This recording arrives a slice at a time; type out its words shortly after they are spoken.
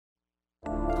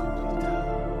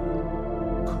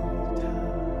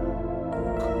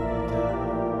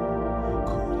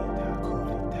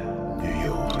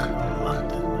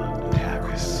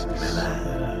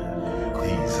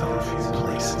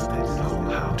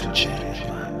to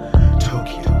jam.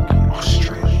 Tokyo,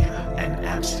 Australia, and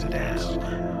Amsterdam.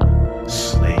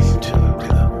 Slave to the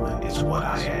rhythm is what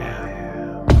I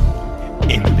am.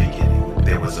 In the beginning,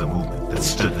 there was a movement that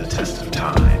stood the test of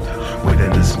time.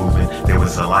 Within this movement, there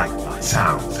was a light,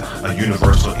 sound, a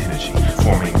universal energy,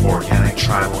 forming organic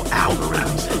tribal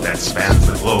algorithms that spans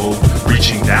the globe,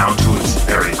 reaching down to its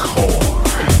very core.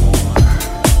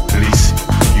 This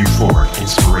euphoric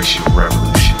inspirational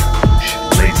revolution.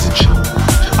 Ladies and gentlemen,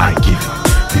 I give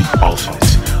you the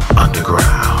ultimate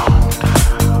underground.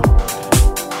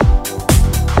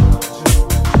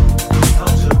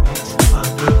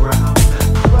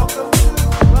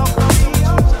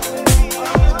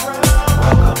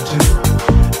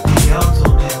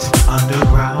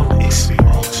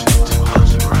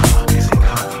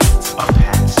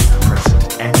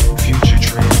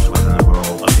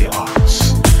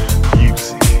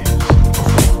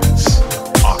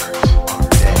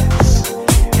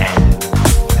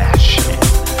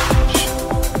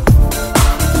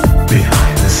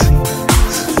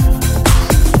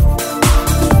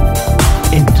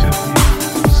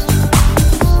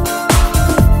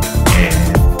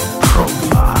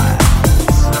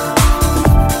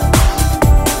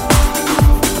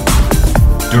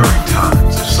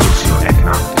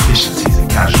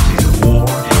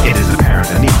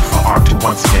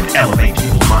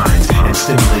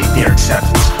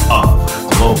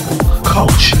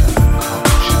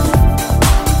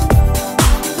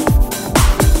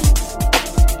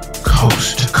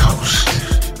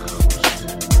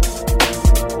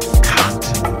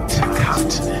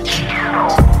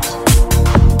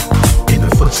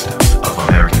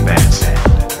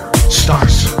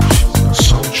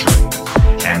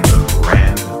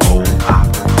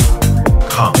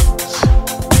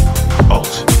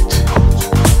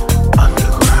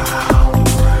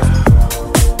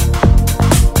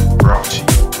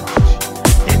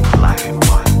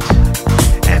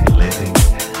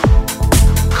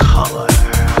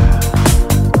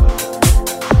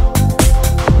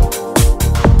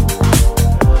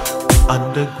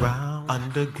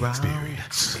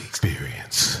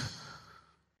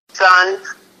 Son,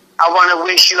 I want to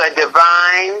wish you a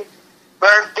divine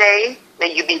birthday.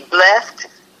 May you be blessed.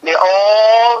 May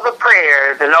all the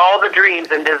prayers and all the dreams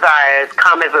and desires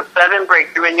come as a sudden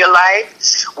breakthrough in your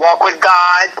life. Walk with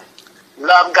God.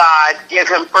 Love God. Give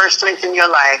him first place in your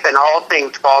life, and all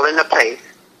things fall into place.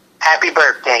 Happy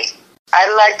birthday.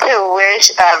 I'd like to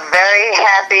wish a very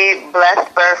happy,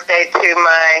 blessed birthday to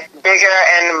my bigger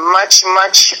and much,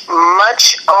 much,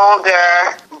 much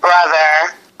older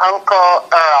brother, Uncle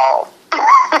Earl.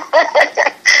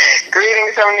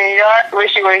 Greetings from New York.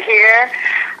 Wish you were here.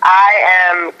 I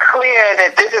am clear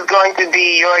that this is going to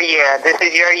be your year. This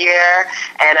is your year,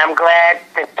 and I'm glad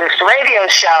that this radio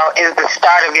show is the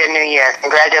start of your new year.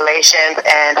 Congratulations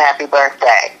and happy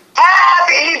birthday.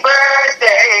 Happy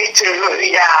birthday to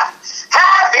ya.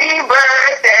 Happy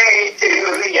birthday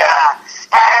to ya.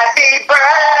 Happy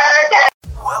birthday.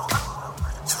 Welcome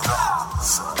to the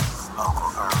house of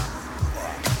Uncle Earl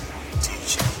and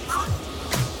DJ Crew.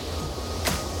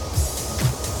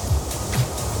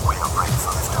 We are ready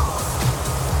for liftoff.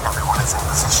 Everyone is in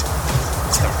position.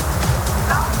 10,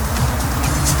 9,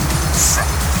 8, 7,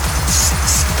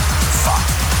 6, 5,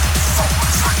 4,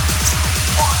 3, 2,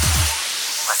 1.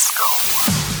 Let's go.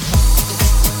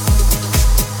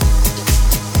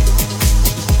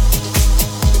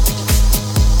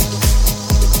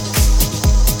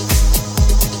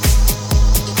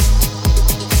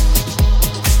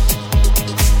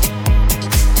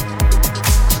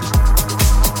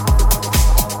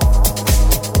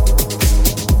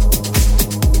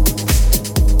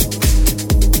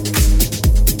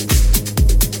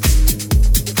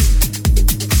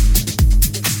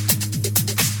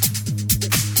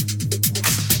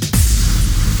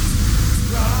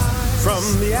 From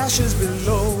the ashes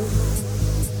below,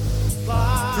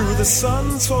 through the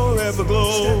sun's forever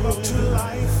glow,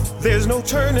 there's no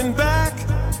turning back.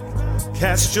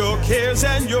 Cast your cares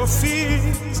and your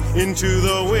fears into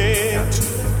the wind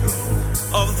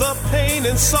of the pain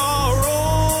and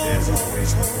sorrow.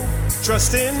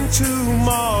 Trust in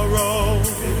tomorrow.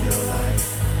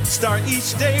 Start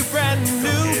each day brand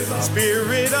new.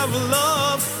 Spirit of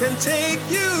love can take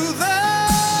you there.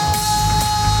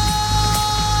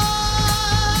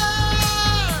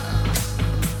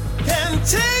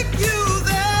 Take you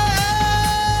there.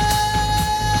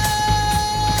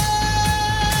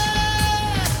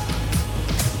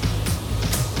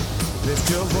 Lift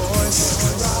your voice.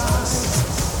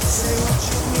 Say what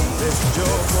you mean. Lift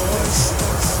your voice.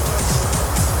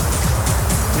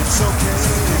 It's okay.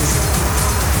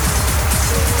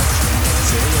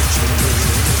 Say what you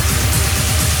mean.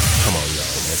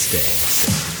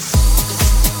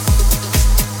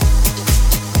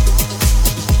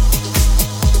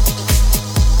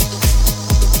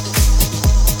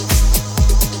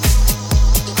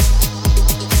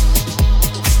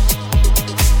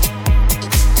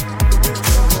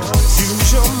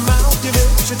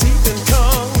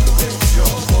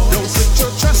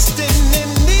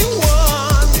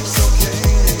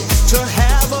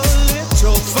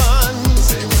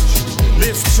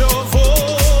 Lift your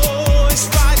voice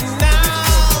right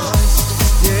now.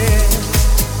 Yeah.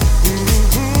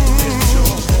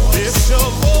 Lift your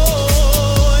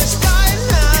voice right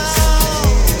now.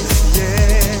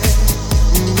 Yeah.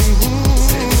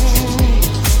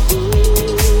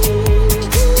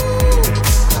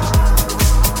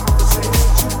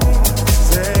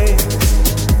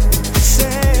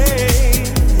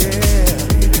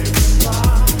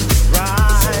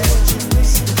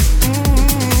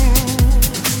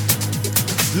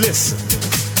 Listen,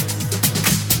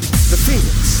 the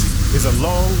phoenix is a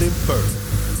long-lived bird,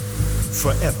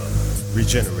 forever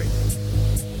regenerating,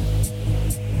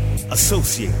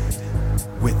 associated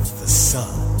with the sun.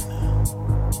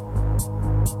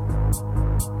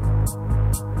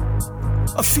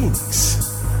 A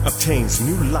phoenix obtains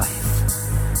new life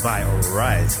by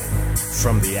arising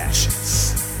from the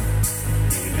ashes.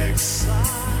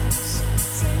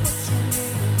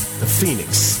 The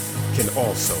phoenix can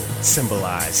also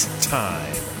symbolize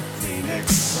time.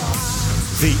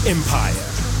 The empire,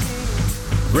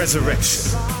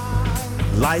 resurrection,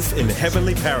 life in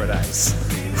heavenly paradise,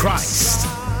 Christ,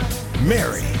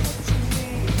 Mary,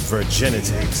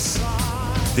 virginity,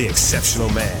 the exceptional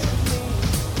man,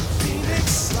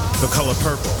 the color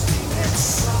purple,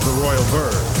 the royal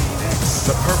bird,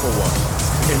 the purple one,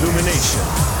 illumination,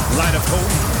 light of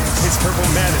hope, his purple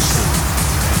majesty,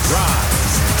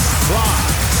 rise, fly.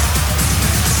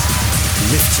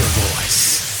 Lift your voice.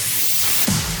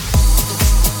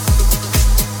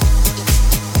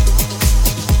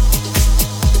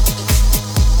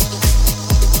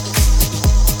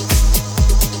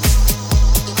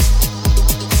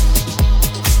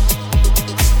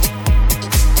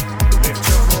 Lift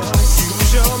your voice.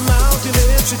 Use your mouth, your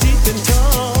lips, your teeth and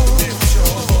tongue. Lift your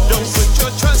voice. Don't put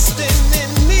your trust in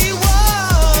anyone.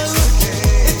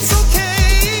 It's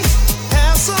okay.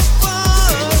 Have some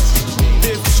fun.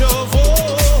 Lift your voice.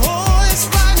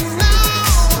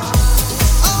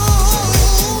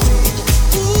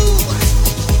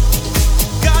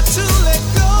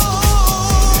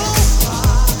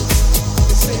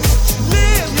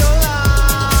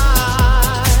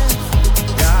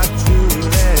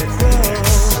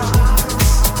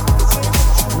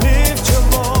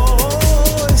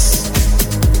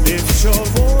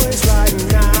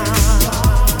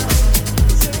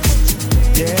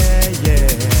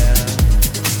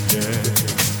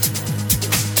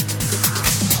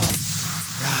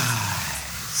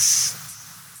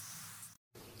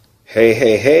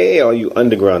 Hey, all you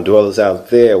underground dwellers out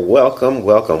there, welcome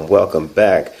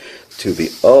back to the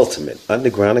Ultimate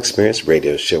Underground Experience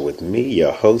Radio Show with me,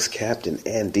 your host, Captain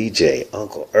and DJ,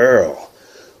 Uncle Earl.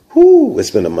 Whoo,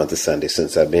 it's been a month of Sunday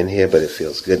since I've been here, but it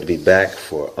feels good to be back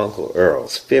for Uncle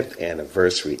Earl's 5th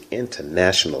anniversary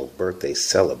international birthday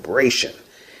celebration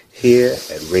here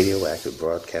at Radioactive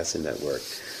Broadcasting Network.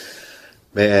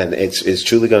 Man, it's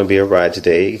truly going to be a ride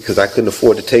today because I couldn't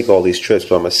afford to take all these trips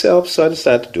by myself, so I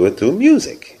decided to do it through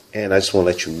music. And I just want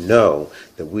to let you know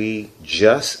that we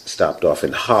just stopped off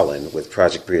in Holland with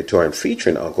Project Praetorian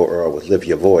featuring Uncle Earl with Live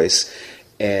Your Voice,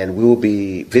 and we will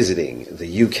be visiting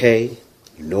the UK,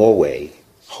 Norway,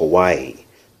 Hawaii,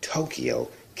 Tokyo,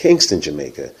 Kingston,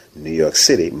 Jamaica, New York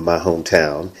City, my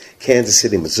hometown, Kansas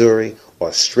City, Missouri,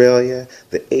 Australia,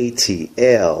 the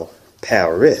ATL,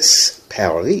 Paris,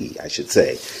 I should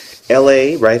say,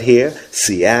 LA right here,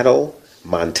 Seattle,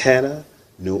 Montana,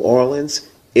 New Orleans,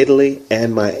 Italy,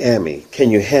 and Miami. Can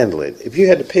you handle it? If you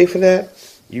had to pay for that,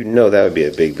 you know that would be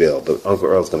a big bill, but Uncle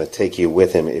Earl's going to take you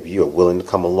with him if you are willing to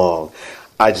come along.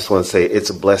 I just want to say it's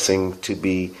a blessing to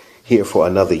be here for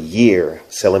another year,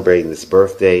 celebrating this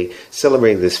birthday,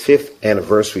 celebrating this 5th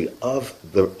anniversary of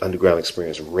the Underground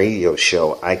Experience radio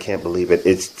show. I can't believe it.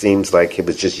 It seems like it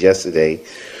was just yesterday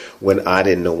when I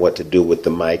didn't know what to do with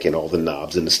the mic and all the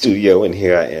knobs in the studio, and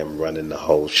here I am running the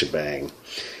whole shebang.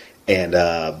 And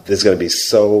there's going to be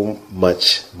so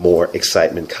much more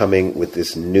excitement coming with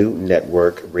this new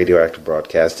network, Radioactive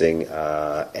Broadcasting,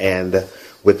 and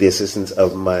with the assistance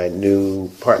of my new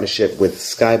partnership with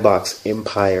Skybox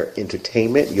Empire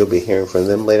Entertainment. You'll be hearing from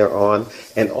them later on.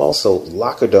 And also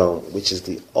Lockerdome, which is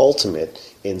the ultimate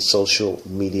in social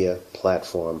media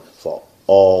platform for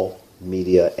all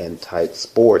media and type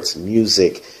sports,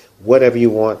 music, whatever you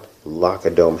want,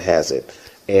 Lockerdome has it.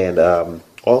 And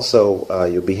also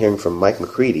you'll be hearing from Mike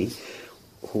McCready,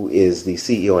 who is the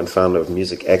CEO and founder of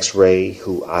Music X-Ray,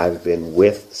 who I've been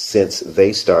with since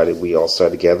they started. We all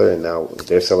started together, and now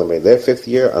they're celebrating their 5th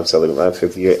year. I'm celebrating my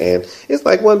 5th year, and it's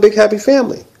like one big happy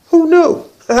family. Who knew?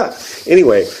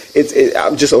 Anyway,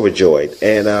 I'm just overjoyed,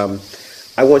 and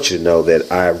I want you to know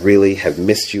that I really have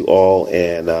missed you all,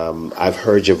 and I've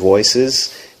heard your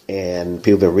voices, And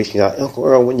people have been reaching out, Uncle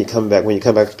Earl, when you come back?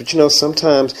 But you know,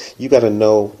 sometimes you got to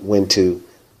know when to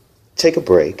take a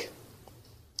break,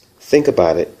 think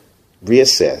about it,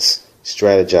 reassess,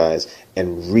 strategize,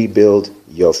 and rebuild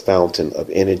your fountain of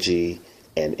energy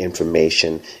and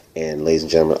information. And ladies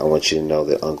and gentlemen, I want you to know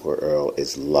that Uncle Earl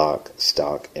is lock,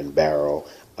 stock, and barrel.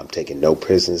 I'm taking no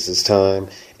prisoners this time,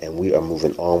 and we are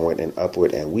moving onward and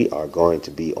upward, and we are going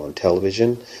to be on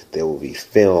television. There will be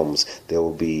films.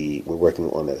 We're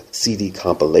working on a CD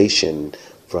compilation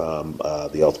from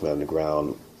the Ultimate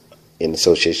Underground in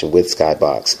association with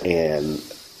Skybox and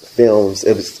films.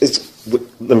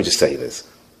 Let me just tell you this.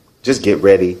 Just get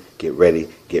ready, get ready,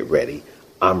 get ready.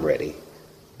 I'm ready.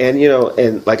 And, you know,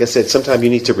 and like I said, sometimes you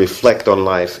need to reflect on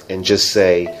life and just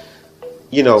say,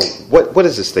 you know, what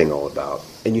is this thing all about?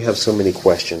 And you have so many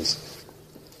questions.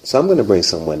 So I'm going to bring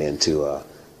someone in to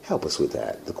help us with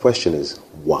that. The question is,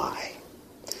 why?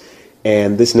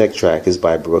 And this next track is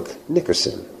by Brooke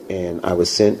Nickerson. And it was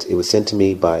sent to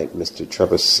me by Mr.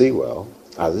 Trevor Sewell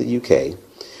out of the UK,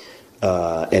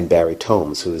 and Barry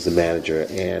Tomes, who is the manager.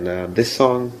 And this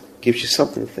song gives you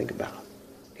something to think about.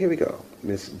 Here we go.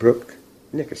 Miss Brooke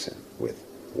Nickerson with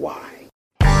Why.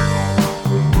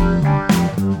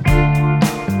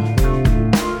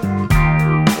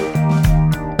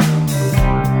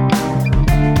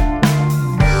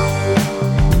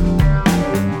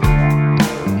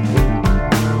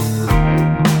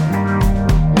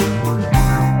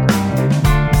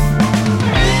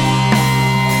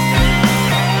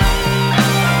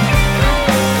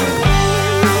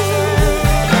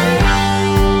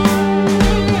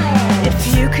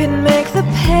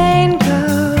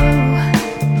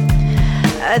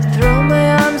 I'd throw my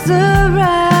arms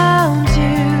around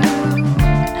you,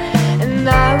 and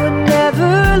I would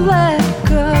never let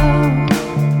go,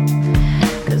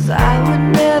 'cause I would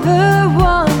never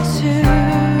want to.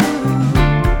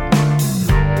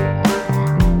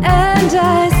 And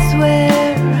I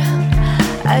swear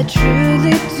I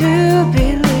truly do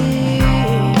believe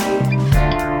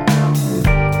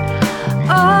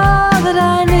all that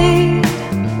I need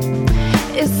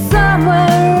is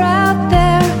somewhere out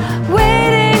there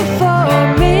waiting for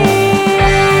me.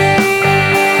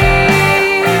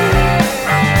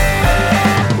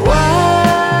 Why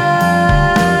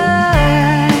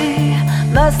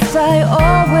must I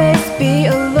always be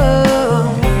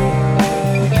alone?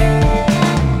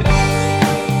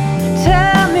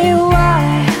 Tell me why,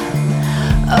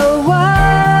 oh why?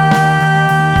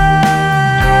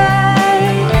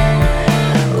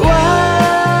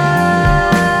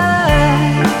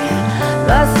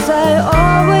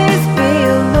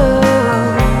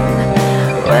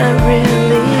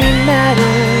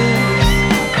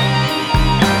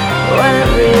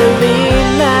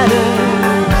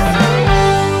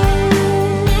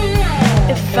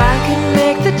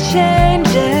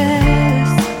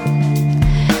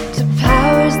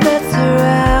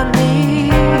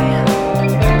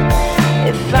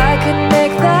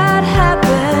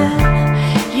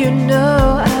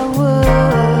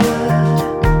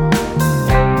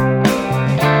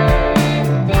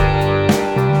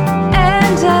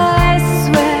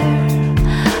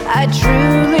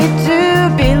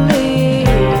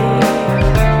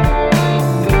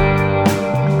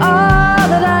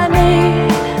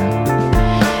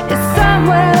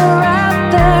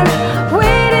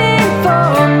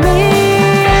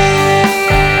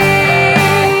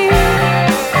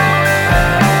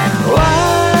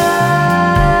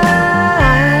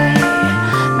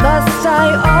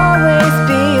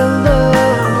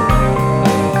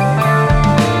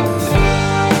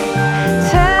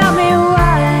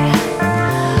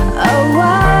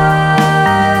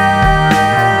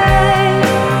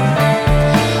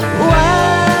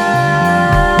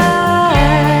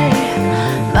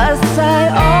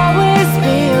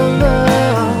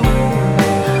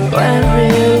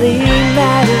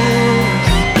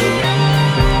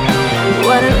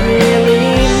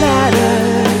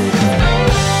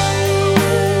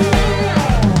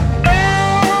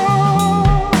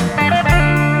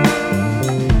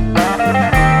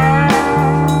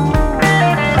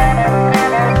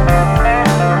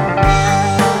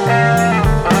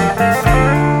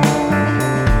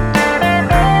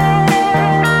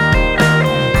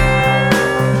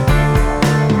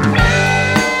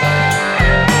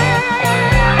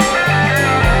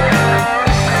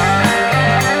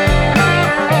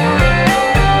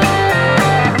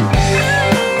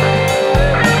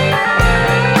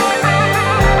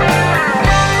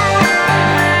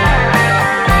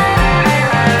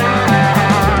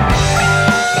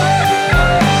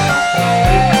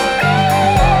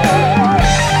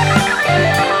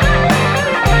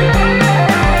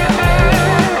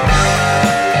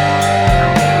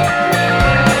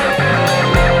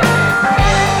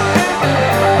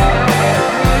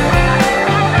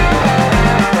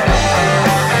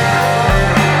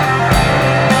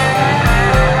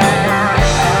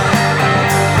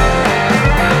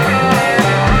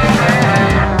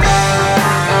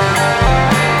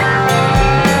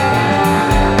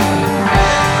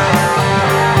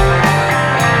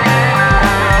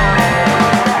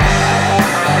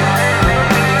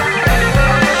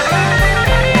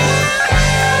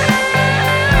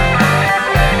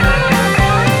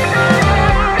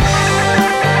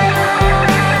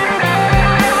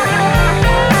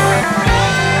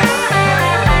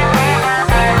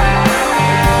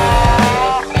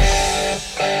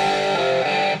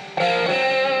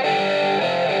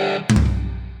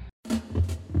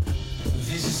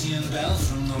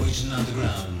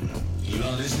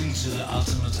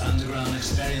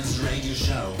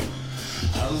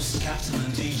 Captain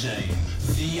and DJ,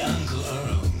 the Uncle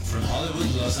Earl, from Hollywood,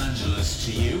 Los Angeles,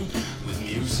 to you with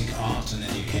music, art and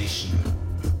education.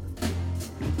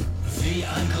 The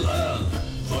Uncle Earl,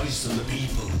 voice of the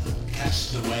people, catch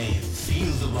the wave,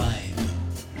 feel the vibe.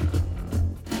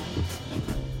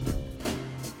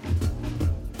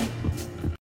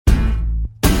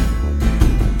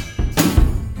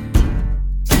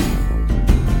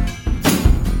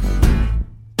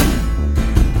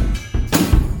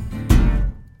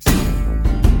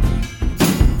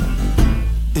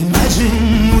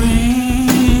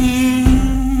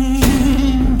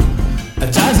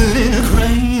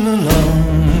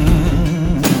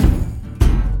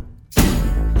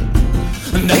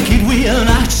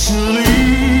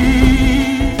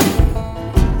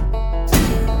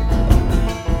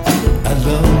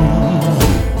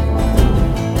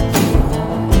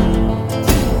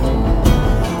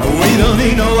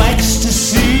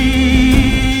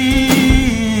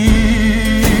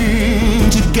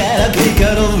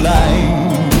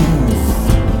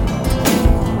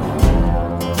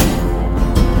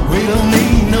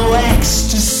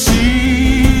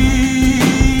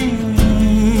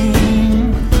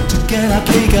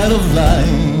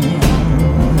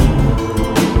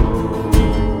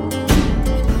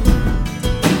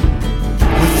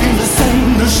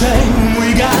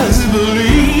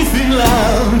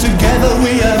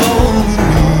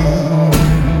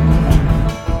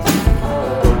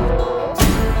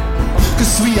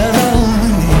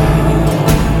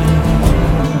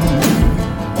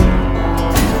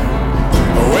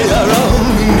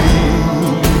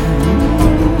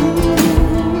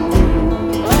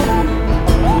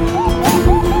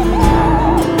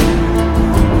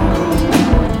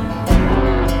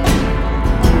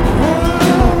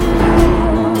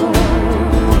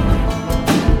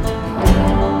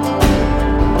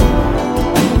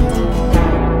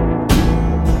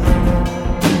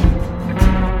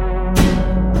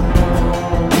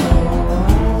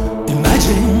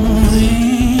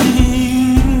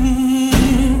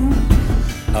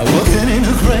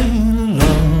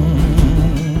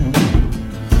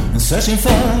 Searching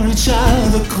for each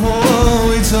other, core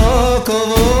we talk of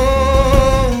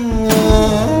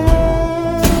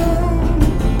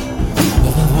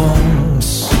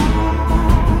once.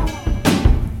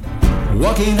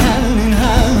 Walking hand in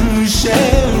hand, we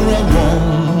share our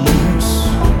wants.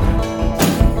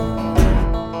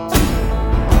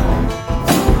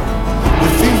 We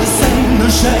feel the same, no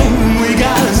shame. We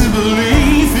got to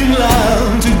believe in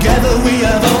love. Together we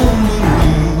have only.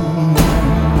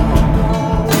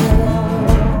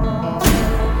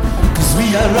 We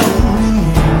are rolling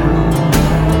in.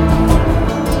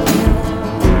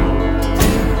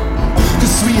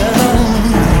 'Cause we are rolling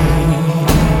in.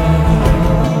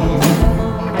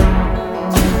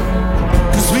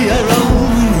 'Cause we are rolling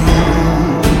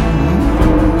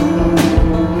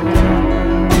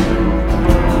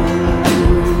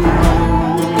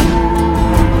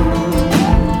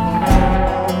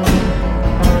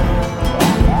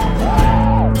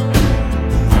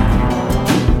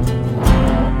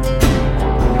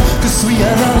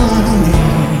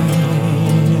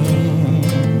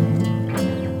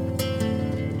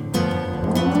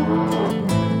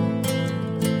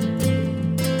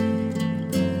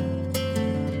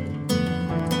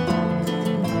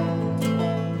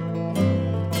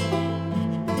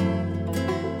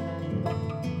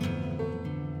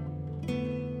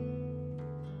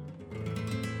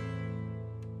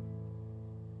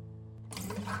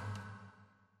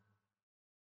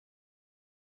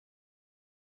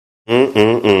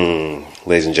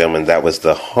Ladies and gentlemen, that was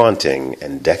the haunting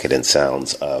and decadent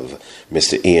sounds of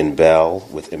Mr. Ian Bell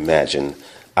with Imagine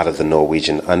out of the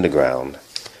Norwegian Underground.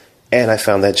 And I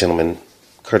found that gentleman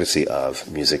courtesy of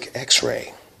Music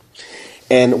X-Ray.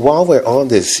 And while we're on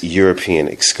this European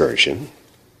excursion,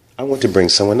 I want to bring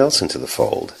someone else into the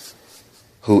fold,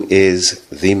 who is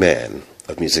the man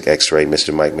of Music X-Ray,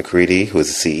 Mr. Mike McCready, who is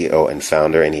the CEO and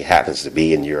founder, and he happens to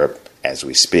be in Europe as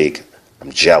we speak.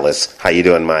 I'm jealous. How you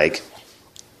doing, Mike?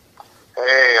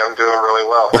 Hey, I'm doing really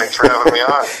well. Thanks for having me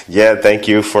on. Yeah, thank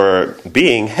you for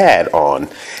being had on.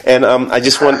 And I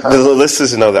just want the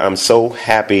listeners to know that I'm so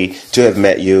happy to have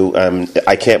met you.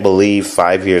 I can't believe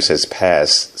 5 years has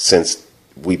passed since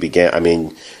we began. I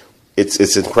mean,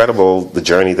 it's incredible, the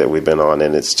journey that we've been on,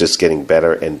 and it's just getting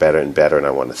better and better and better, and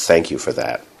I want to thank you for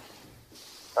that.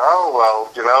 Oh, well,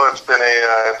 you know,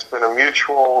 it's been a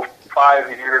mutual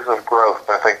 5 years of growth.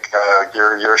 I think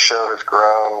your show has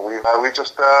grown. We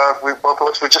both of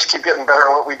us, we just keep getting better at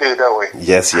what we do, don't we?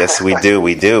 Yes, we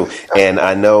do. And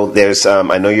I know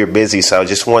I know you're busy, so I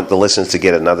just want the listeners to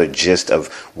get another gist of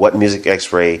what Music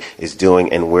X-Ray is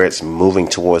doing and where it's moving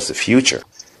towards the future.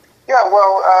 Yeah,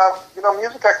 well,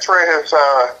 Music X-Ray has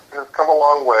come a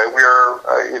long way. We are,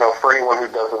 for anyone who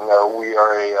doesn't know, we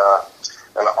are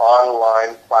an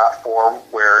online platform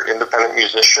where independent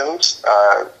musicians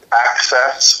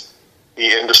access the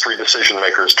industry decision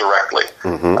makers directly.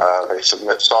 They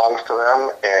submit songs to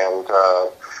them, and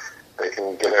they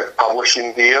can get a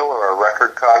publishing deal or a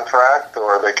record contract,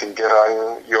 or they can get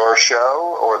on your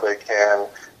show, or they can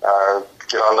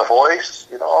get on The Voice.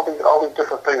 All these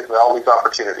different things and all these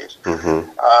opportunities.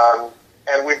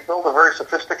 And we've built a very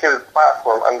sophisticated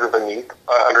platform underneath.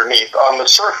 On the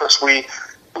surface, we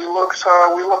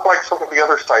look like some of the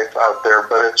other sites out there,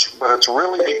 but it's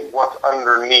really what's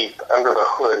under the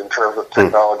hood in terms of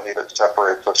technology that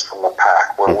separates us from the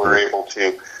pack, where we're able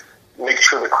to make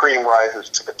sure the cream rises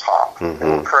to the top. And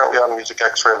we're currently on Music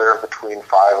X-Ray. There are between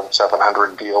 500 and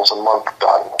 700 deals a month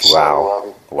done.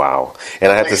 Wow.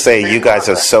 And I have to say, you guys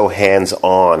are so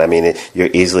hands-on. I mean, you're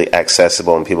easily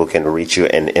accessible and people can reach you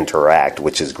and interact,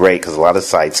 which is great, because a lot of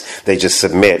sites, they just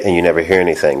submit and you never hear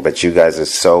anything. But you guys are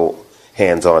so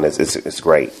hands-on. It's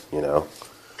great, Yeah.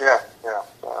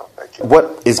 Thank you.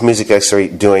 What is Music X-Ray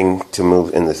doing to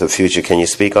move into the future? Can you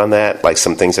speak on that? Like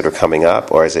some things that are coming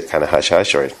up, or is it kind of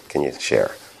hush-hush, or can you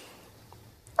share?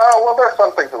 Well, there are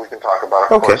some things that we can talk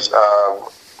about, of course.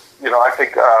 I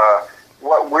think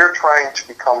what we're trying to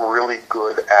become really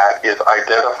good at is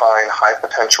identifying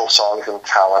high-potential songs and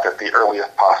talent at the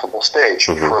earliest possible stage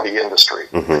for the industry.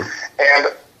 And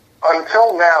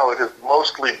until now, it has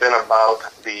mostly been about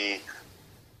the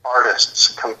artists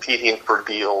competing for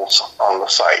deals on the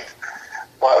site.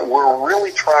 But we're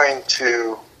really trying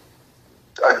to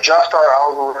adjust our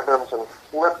algorithms and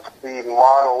flip the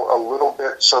model a little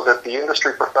bit so that the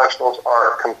industry professionals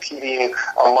are competing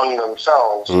among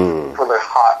themselves for the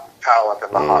hot talent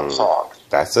and the hot songs.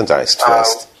 That's a nice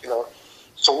twist.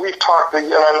 So we've talked, and I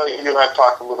know you and I have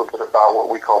talked a little bit about what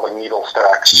we call the needle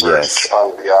stack search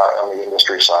on the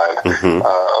industry side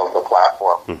of the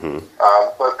platform.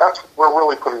 But we're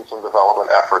really putting some development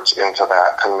efforts into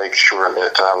that to make sure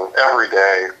that every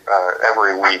day,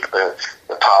 every week, the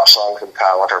top songs and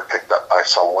talent are picked up by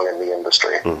someone in the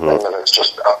industry, and then it's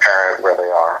just apparent where they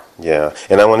are. Yeah,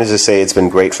 and I wanted to say it's been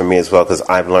great for me as well, because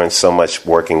I've learned so much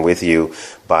working with you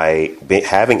by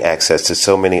having access to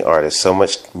so many artists, so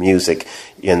much music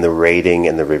in the rating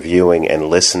and the reviewing and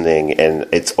listening, and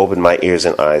it's opened my ears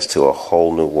and eyes to a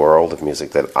whole new world of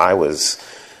music that I was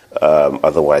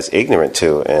otherwise ignorant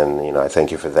to, and I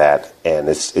thank you for that. And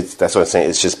it's that's what I'm saying.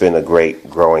 It's just been a great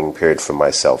growing period for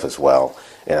myself as well.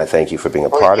 And I thank you for being a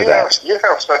part of that. You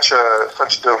have such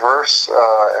diverse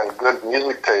and good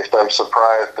music taste. I'm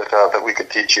surprised that we could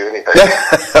teach you anything.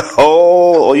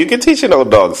 Well, you can teach an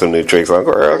old dog some new tricks.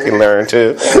 Uncle Earl can learn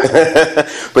too.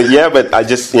 But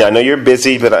I know you're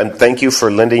busy, but I thank you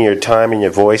for lending your time and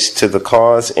your voice to the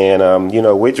cause. And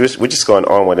we're just going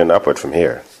onward and upward from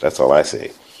here. That's all I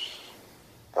see.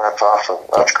 That's awesome.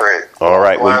 That's great. All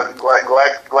right.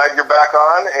 Glad you're back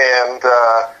on, and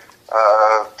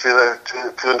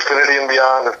to infinity and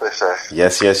beyond, as they say.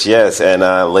 Yes. And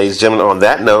ladies and gentlemen, on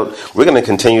that note, we're going to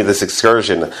continue this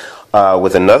excursion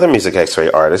with another Music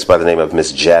X-Ray artist by the name of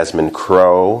Miss Jasmine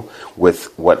Crowe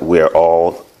with what we're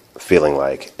all feeling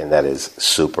like, and that is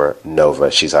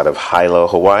Supernova. She's out of Hilo,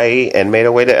 Hawaii, and made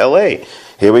her way to L.A.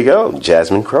 Here we go,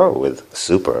 Jasmine Crowe with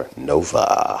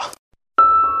Supernova.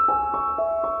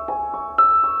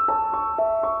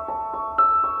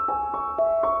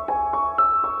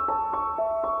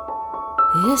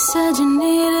 You said you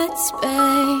needed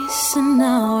space, and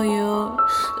now you're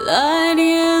light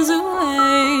years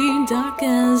away, dark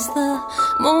as the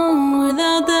moon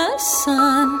without the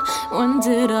sun. When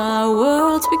did our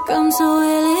worlds become so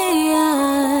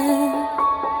alien?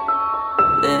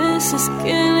 This is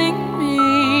killing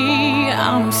me.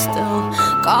 I'm still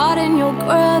caught in your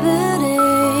gravity,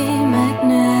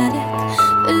 magnetic,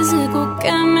 physical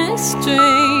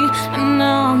chemistry. And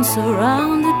now I'm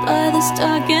surrounded by this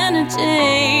dark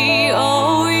energy.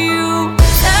 Oh, you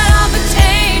set off a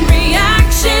chain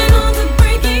reaction of the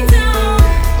breaking down,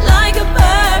 like a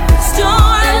perfect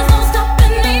storm. There's no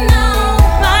stopping me now.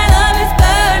 My love is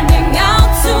burning out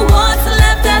to what's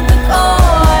left at the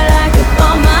core, like a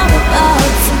bomb I'm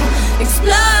about to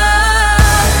explode.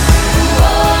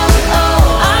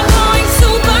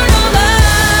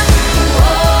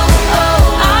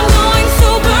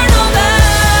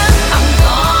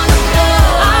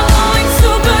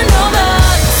 Supernova.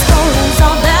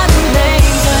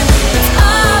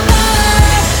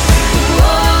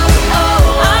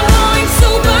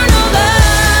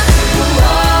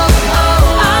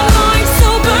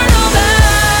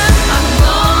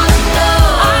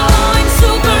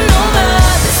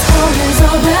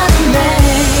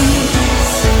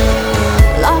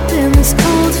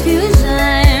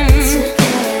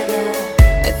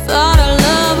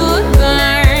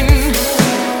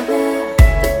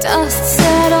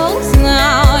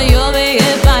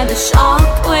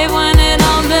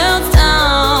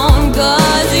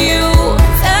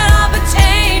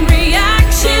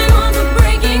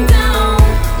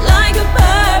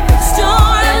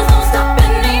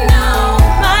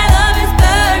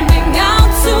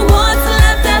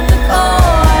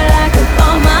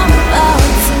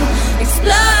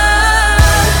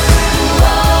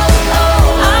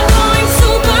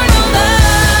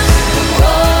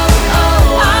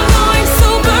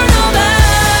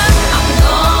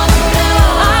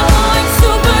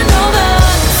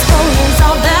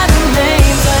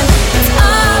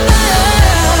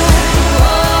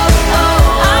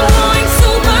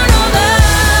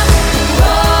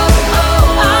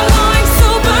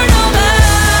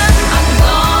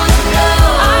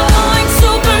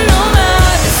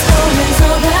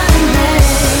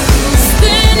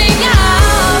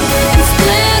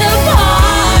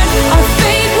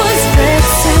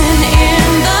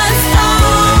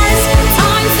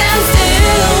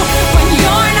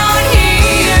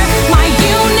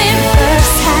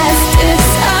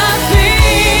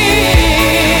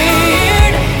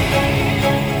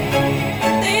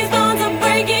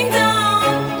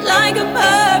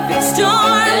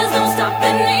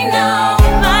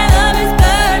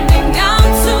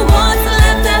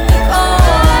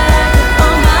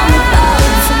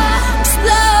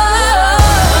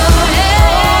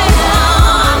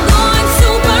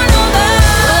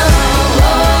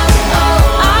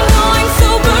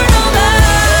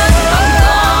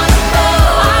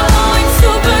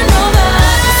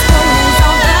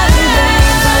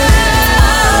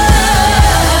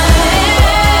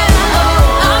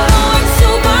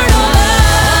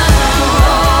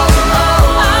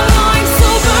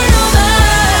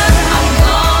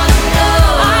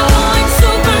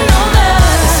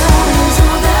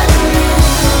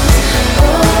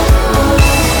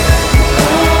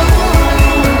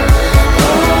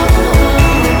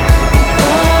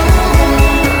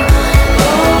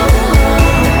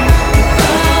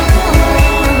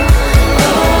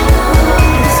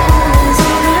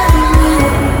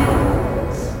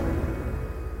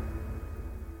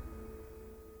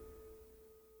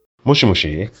 もしも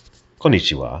し、こんに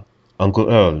ちは。Uncle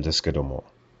Earl ですけども。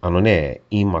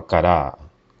今から、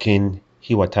Ken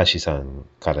Hiwatashi さん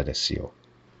からですよ。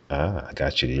Ah, I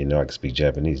got you. You didn't know I could speak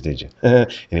Japanese, did you?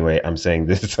 Anyway, I'm saying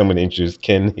this is someone to introduce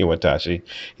Ken Hiwatashi.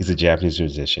 He's a Japanese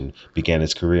musician. Began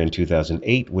his career in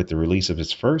 2008 with the release of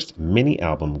his first mini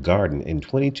album, Garden, in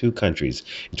 22 countries.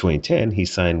 In 2010, he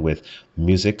signed with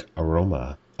Music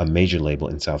Aroma, a major label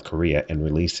in South Korea, and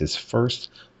released his first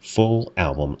full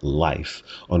album, Life,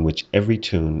 on which every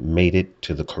tune made it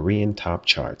to the Korean top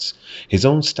charts. His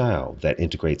own style that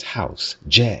integrates house,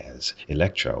 jazz,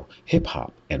 electro,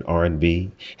 hip-hop, and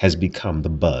R&B has become the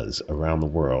buzz around the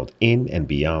world in and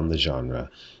beyond the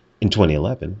genre. In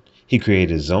 2011, he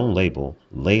created his own label,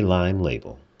 Leyline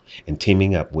Label, and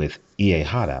teaming up with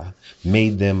Iehara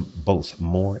made them both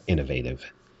more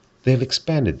innovative. They have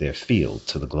expanded their field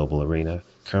to the global arena,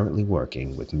 currently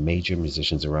working with major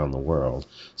musicians around the world,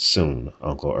 soon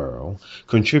Uncle Earl,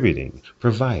 contributing,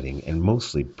 providing, and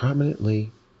mostly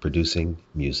prominently producing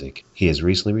music. He has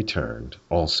recently returned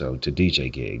also to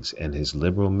DJ gigs, and his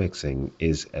liberal mixing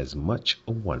is as much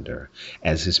a wonder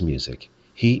as his music.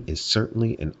 He is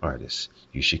certainly an artist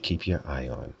you should keep your eye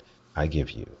on. I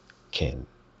give you Ken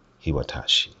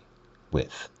Hiwatashi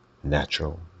with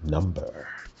Natural Number.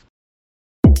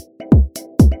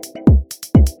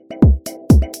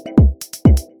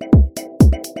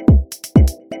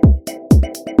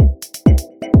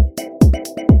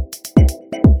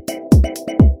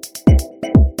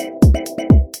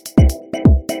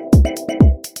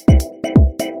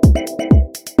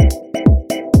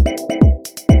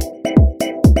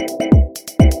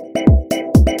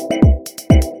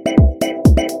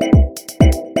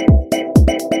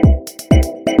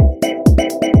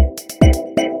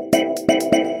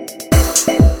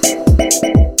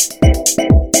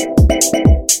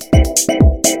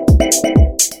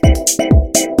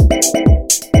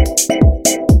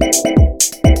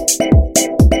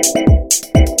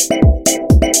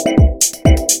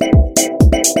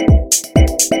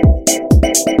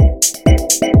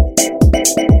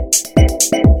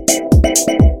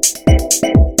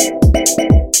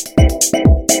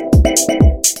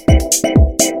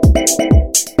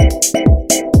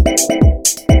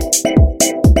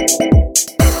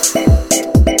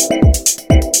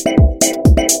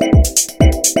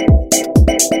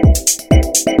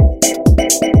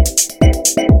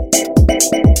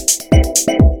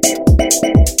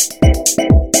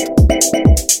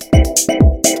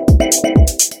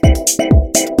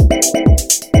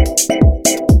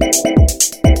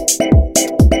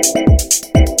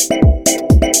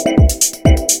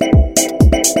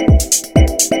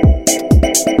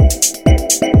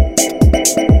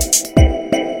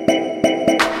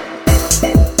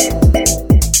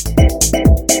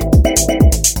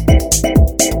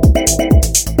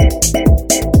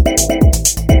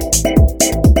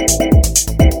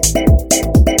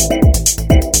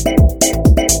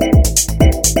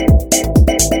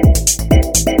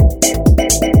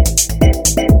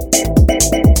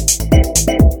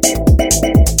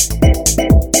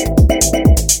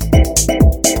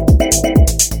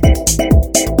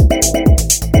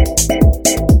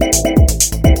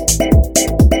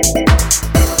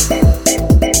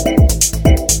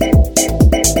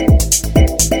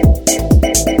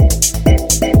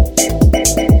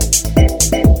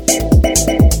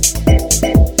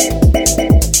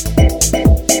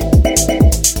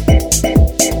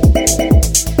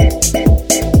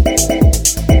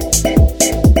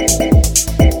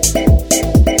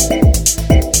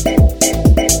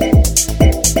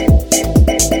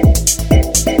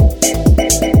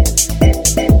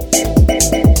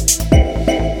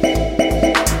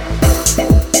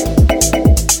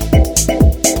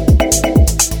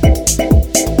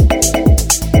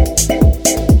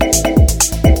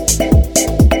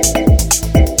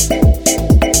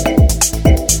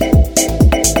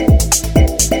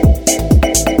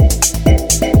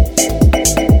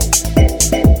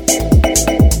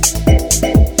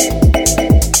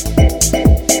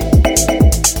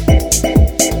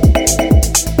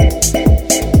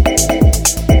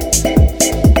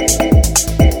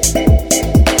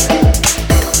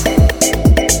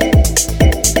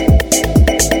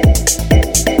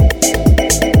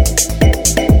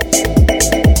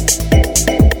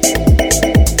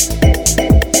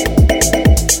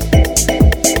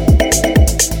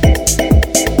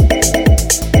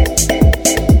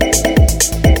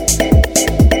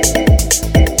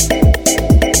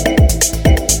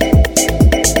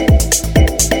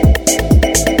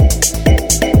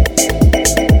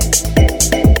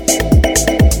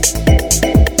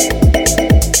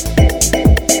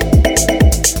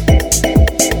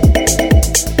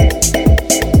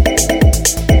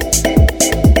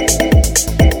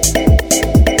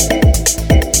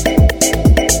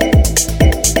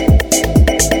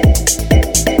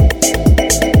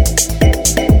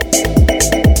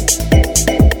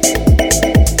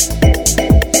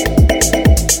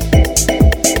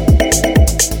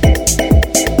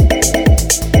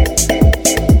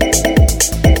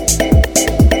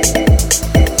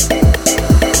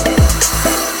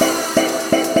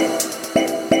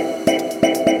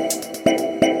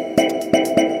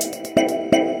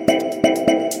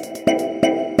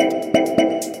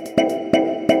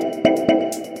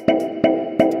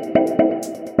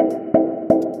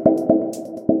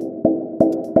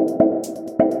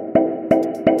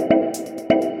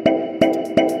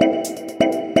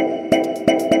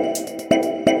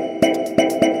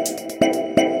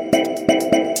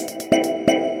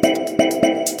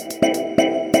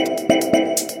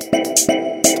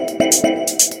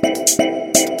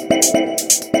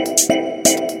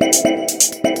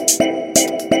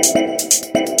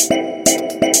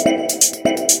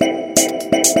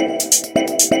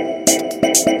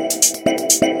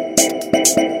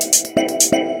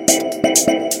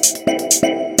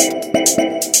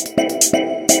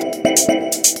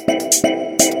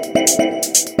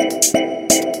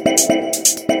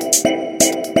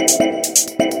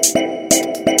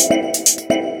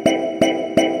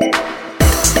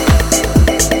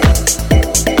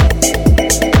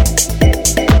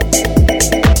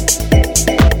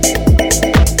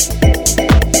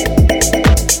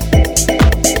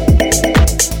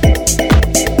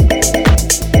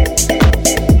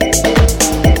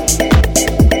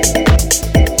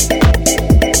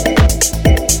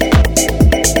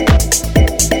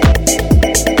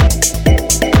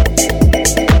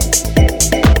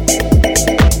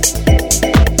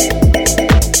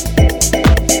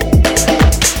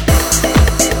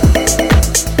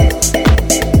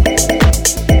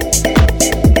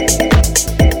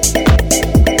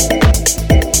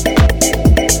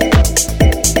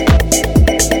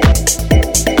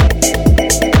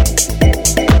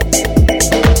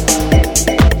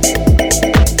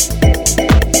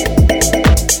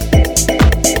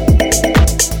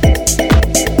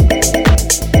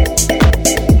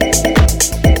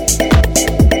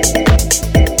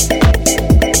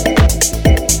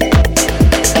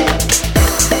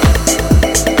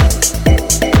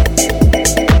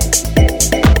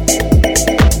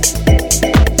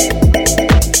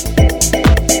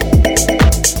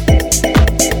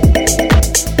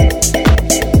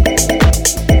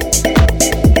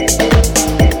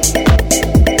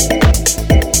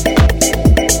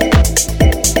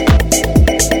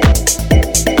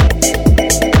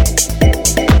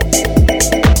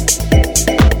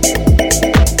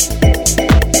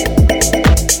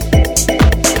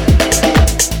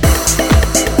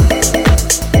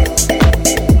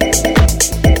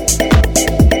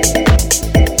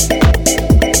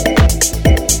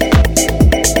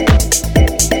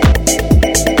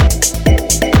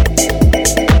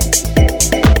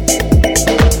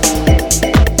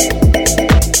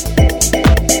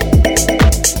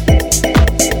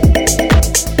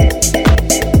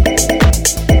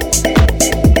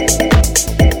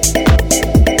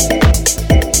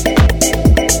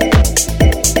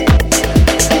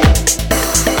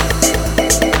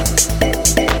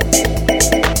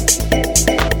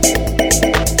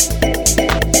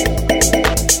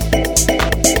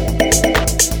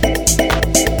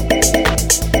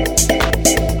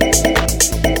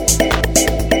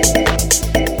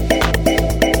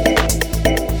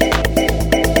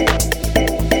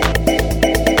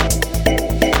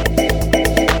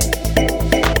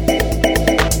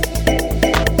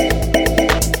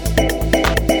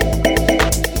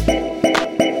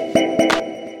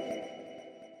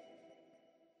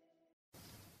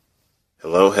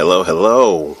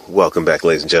 Hello. Welcome back,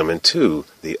 ladies and gentlemen, to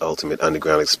the Ultimate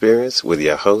Underground Experience with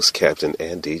your host, Captain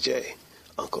and DJ,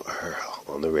 Uncle Earl,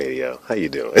 on the radio. How you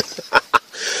doing?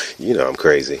 You know I'm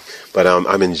crazy. But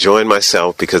I'm enjoying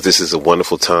myself because this is a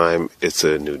wonderful time. It's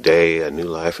a new day, a new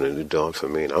life, and a new dawn for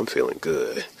me, and I'm feeling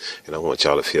good. And I want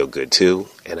y'all to feel good, too.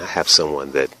 And I have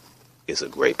someone that is a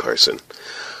great person.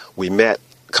 We met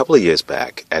a couple of years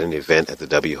back at an event at the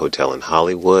W Hotel in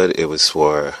Hollywood. It was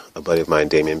for a buddy of mine,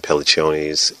 Damian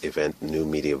Pelliccione's event, New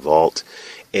Media Vault.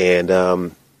 And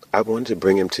I wanted to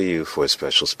bring him to you for a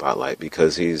special spotlight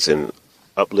because he's an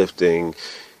uplifting,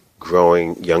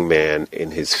 growing young man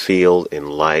in his field, in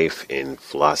life, in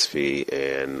philosophy,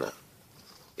 and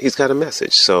he's got a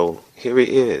message. So here he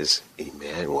is,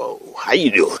 Emmanuel. How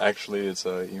you doing? Actually, it's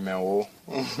Emmanuel.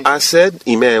 I said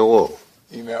Emmanuel.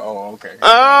 Oh, okay.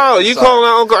 Oh, you calling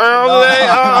out Uncle Earl today?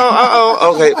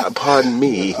 Oh. Okay, pardon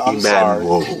me,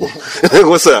 Emmanuel.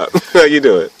 What's up? How you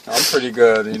doing? I'm pretty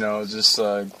good. You know, just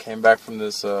came back from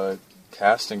this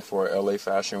casting for LA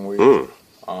Fashion Week. It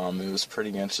was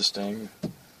pretty interesting.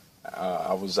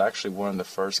 I was actually one of the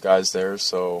first guys there,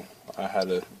 so I had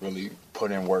to really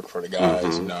put in work for the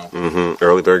guys, you know.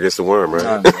 Early bird gets the worm,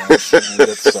 right? Gets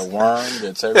the worm,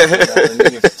 gets everything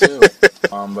underneath, too.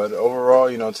 But overall,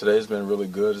 you know, today's been really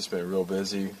good. It's been real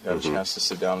busy. Got a chance to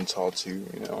sit down and talk to you,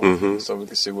 you know, so we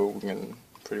can see what we can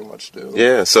pretty much do.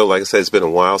 Yeah, so like I said, it's been a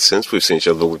while since we've seen each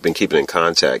other, but we've been keeping in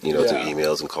contact, you know, through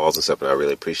emails and calls and stuff, and I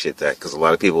really appreciate that because a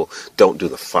lot of people don't do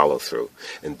the follow-through,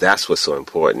 and that's what's so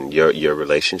important, your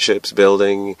relationships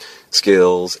building,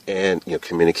 skills, and, you know,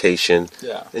 communication,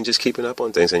 and just keeping up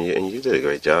on things, and you did a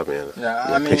great job, man. Yeah,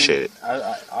 I appreciate it.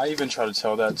 I even try to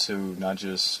tell that to not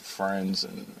just friends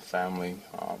and family,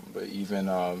 but even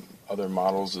other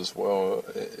models as well.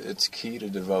 It's key to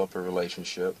develop a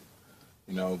relationship,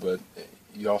 you know, but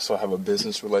you also have a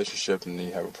business relationship and then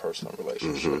you have a personal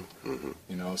relationship,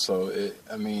 you know, so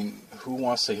who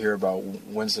wants to hear about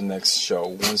when's the next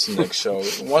show? Once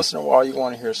in a while you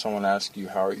want to hear someone ask you,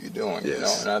 how are you doing? You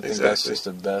know, and I think that's just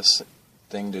the best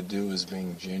thing to do is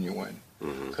being genuine.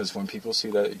 Because when people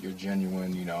see that you're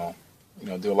genuine,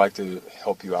 they'll like to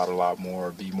help you out a lot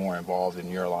more, be more involved in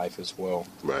your life as well.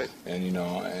 Right. And,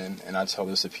 and I tell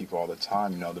this to people all the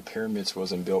time, the pyramids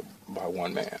wasn't built by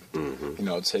one man.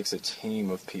 It takes a team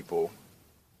of people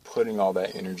putting all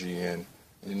that energy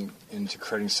into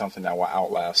creating something that will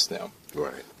outlast them.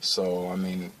 Right. So,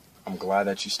 I'm glad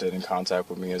that you stayed in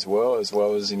contact with me as well as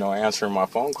answering my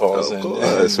phone calls and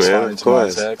responding to my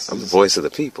texts. I'm the voice of the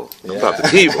people. Yeah. I'm about the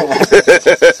people.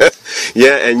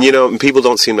 Yeah, and people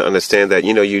don't seem to understand that.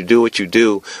 You do what you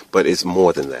do, but it's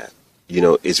more than that.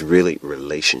 It's really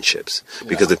relationships.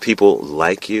 Because if people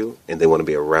like you and they want to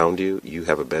be around you, you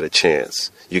have a better chance.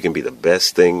 You can be the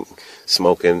best thing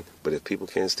smoking, but if people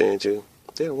can't stand you,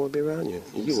 they don't want to be around you.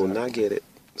 You will not get it.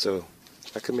 So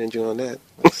I commend you on that.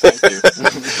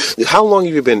 Thank you. How long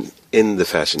have you been in the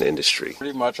fashion industry?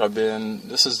 Pretty much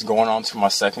this is going on to my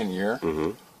second year.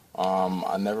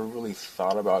 I never really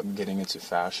thought about getting into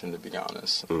fashion, to be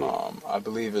honest. I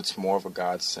believe it's more of a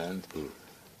godsend.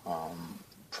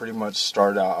 Pretty much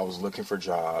started out, I was looking for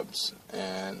jobs,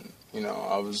 and,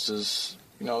 I was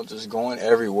just going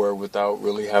everywhere without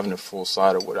really having a full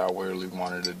sight of what I really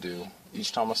wanted to do.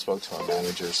 Each time I spoke to a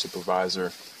manager,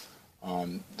 supervisor,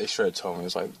 they straight told me,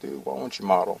 it's like, dude, why don't you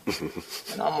model?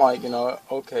 And I'm like,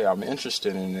 okay, I'm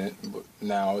interested in it, but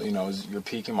now, you're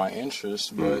piquing my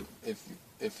interest, but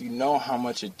if you know how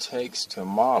much it takes to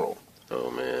model,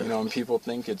 oh man, and people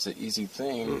think it's an easy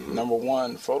thing. Number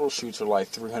one, photo shoots are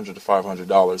like $300 to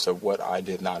 $500 of what I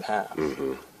did not have,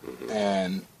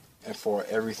 and for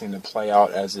everything to play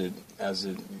out as it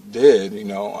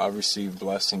did, I received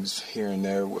blessings here and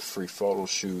there with free photo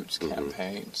shoots,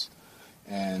 campaigns.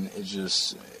 And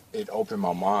it opened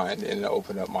my mind and it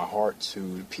opened up my heart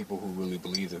to people who really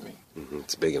believed in me.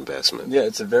 It's a big investment. Yeah,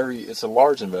 it's a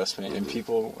large investment, and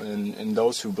people and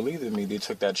those who believed in me, they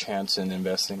took that chance in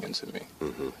investing into me.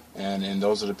 And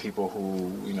those are the people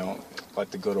who,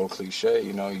 like the good old cliche,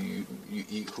 you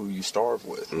eat who you starve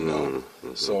with.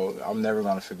 So I'm never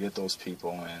going to forget those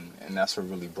people, and that's what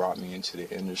really brought me into the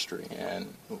industry.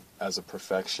 And as a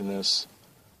perfectionist,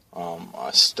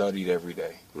 I studied every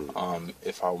day.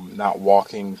 If I'm not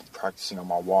practicing on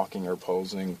my walking or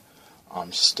posing,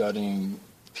 I'm studying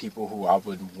people who I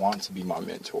would want to be my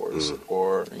mentors,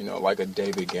 or, like a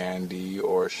David Gandy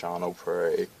or a Sean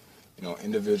O'Prey,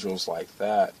 individuals like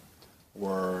that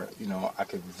where, I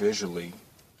could visually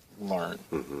learn.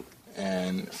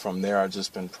 And from there, I've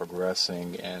just been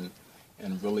progressing and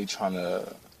really trying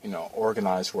to,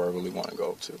 organize where I really want to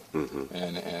go to,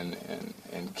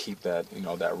 and keep that,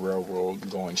 that railroad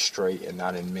going straight and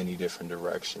not in many different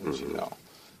directions,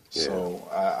 Yeah. So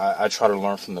I try to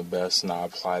learn from the best, and I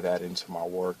apply that into my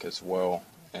work as well.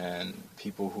 And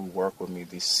people who work with me,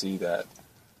 they see that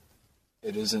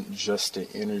it isn't just the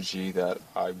energy that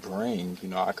I bring.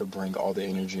 I could bring all the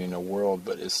energy in the world,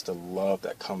 but it's the love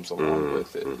that comes along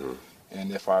with it.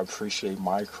 And if I appreciate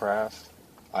my craft,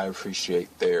 I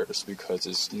appreciate theirs, because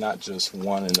it's not just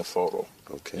one in the photo.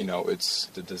 Okay. It's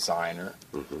the designer,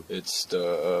 it's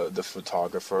the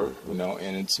photographer,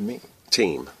 and it's me.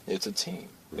 Team. It's a team.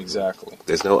 Exactly.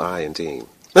 There's no I in team.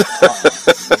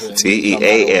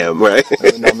 TEAM, right?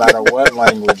 No matter what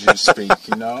language you speak,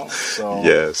 So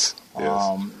yes.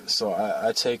 So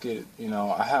I take it,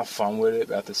 I have fun with it,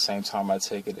 but at the same time I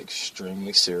take it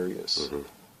extremely serious.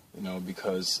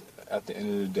 Because at the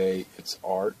end of the day, it's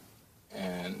art.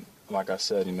 And like I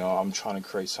said, I'm trying to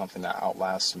create something that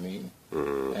outlasts me.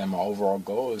 And my overall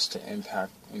goal is to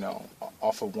impact,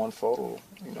 off of one photo.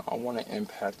 I want to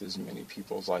impact as many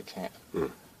people as I can.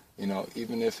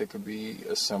 Even if it could be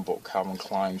a simple Calvin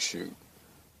Klein shoot.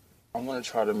 I want to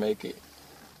try to make it,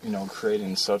 create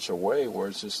in such a way where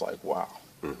it's just like, wow.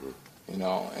 And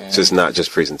so it's not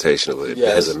just presentational, it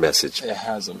has a message. It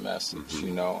has a message,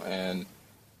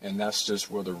 and that's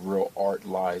just where the real art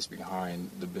lies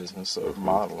behind the business of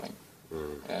modeling.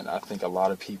 And I think a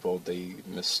lot of people, they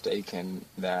mistaken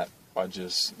that by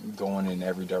just going in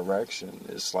every direction.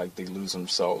 It's like they lose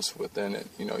themselves within it.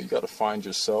 You got to find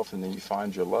yourself, and then you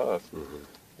find your love.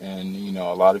 And,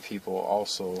 a lot of people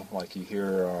also, like you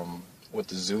hear with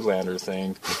the Zoolander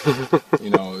thing,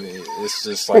 it's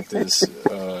just like this,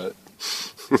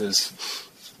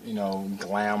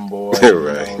 glam boy,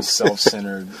 right.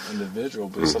 Self-centered individual,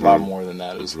 but it's a lot more than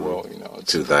that as well.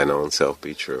 To thine own self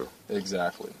be true.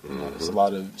 Exactly. There's a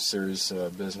lot of serious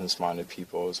business-minded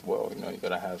people as well. You got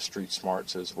to have street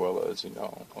smarts as well as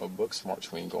book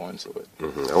smarts when you go into it.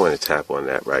 I want to tap on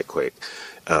that right quick.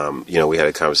 We had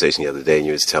a conversation the other day, and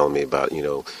you was telling me about,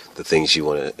 the things you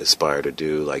want to aspire to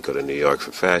do, like go to New York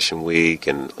for Fashion Week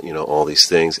and, all these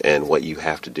things, and what you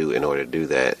have to do in order to do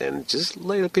that. And just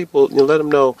let the people, let them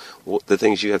know the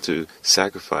things you have to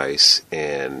sacrifice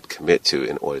and commit to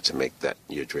in order to make that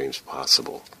your dreams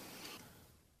possible.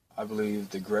 I believe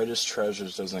the greatest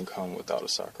treasures doesn't come without a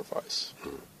sacrifice.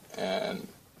 And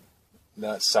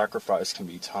that sacrifice can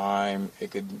be time.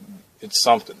 It's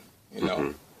something,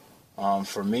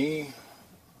 For me,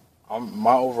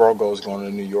 my overall goal is going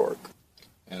to New York,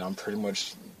 and I'm pretty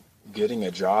much getting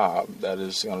a job that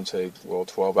is going to take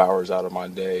 12 hours out of my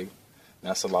day. And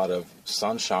that's a lot of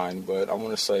sunshine, but I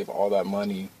want to save all that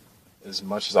money as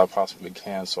much as I possibly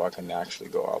can so I can actually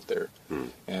go out there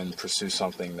and pursue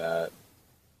something that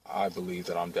I believe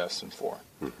that I'm destined for.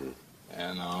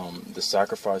 And the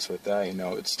sacrifice with that,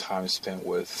 it's time spent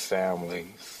with family,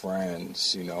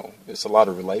 friends, it's a lot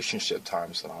of relationship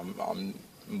times that I'm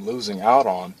losing out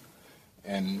on,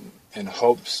 and in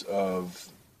hopes of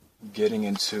getting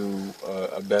into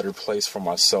a better place for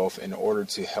myself in order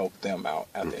to help them out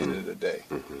at the end of the day,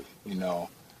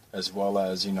 as well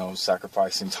as,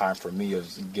 sacrificing time for me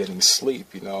of getting sleep,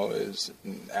 is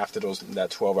after that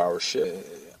 12-hour shift,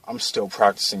 I'm still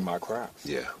practicing my craft.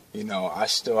 Yeah. I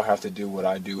still have to do what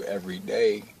I do every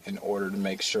day in order to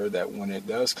make sure that when it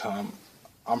does come,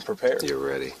 I'm prepared. You're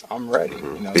ready. I'm ready.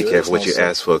 Be careful what you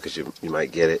ask for, because you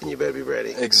might get it, and you better be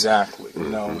ready. Exactly.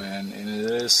 And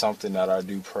it is something that I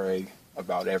do pray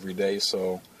about every day.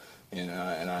 So, and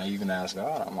I even ask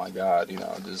God, I'm like, God,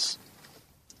 just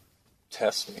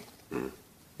test me.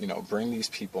 Bring these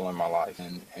people in my life,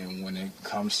 and when it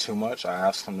comes too much, I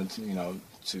ask Him to,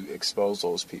 to expose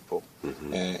those people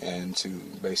and to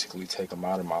basically take them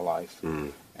out of my life.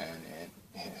 And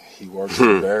He works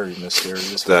in very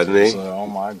mysterious ways. Doesn't he? So, oh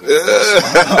my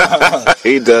goodness.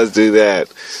 He does do that.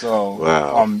 So,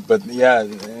 wow. But yeah,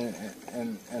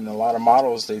 and a lot of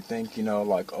models, they think, I'm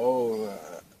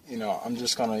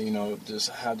just gonna, just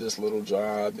have this little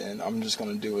job, and I'm just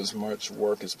gonna do as much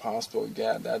work as possible.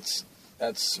 Yeah, that's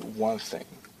one thing.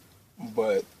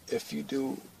 But if you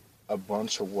do a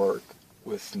bunch of work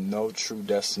with no true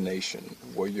destination,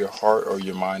 where your heart or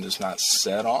your mind is not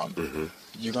set on,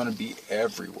 you're going to be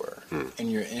everywhere.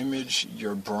 And your image,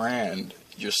 your brand,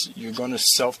 you're going to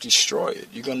self-destroy it.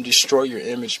 You're going to destroy your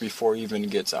image before it even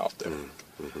gets out there.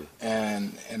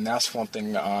 And that's one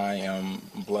thing I am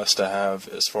blessed to have,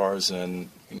 as far as in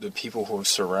the people who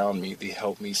surround me. They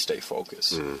help me stay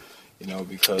focused.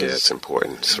 Because it's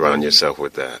important. Surround yourself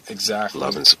with that. Exactly.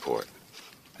 Love and support.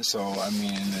 So,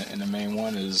 and the main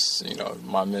one is,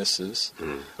 my missus.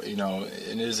 But,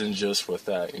 it isn't just with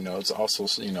that. It's also,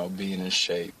 being in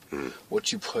shape,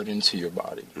 what you put into your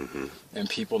body. And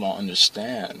people don't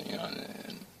understand,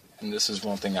 and this is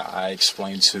one thing I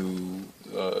explain to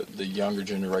the younger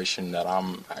generation that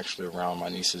I'm actually around, my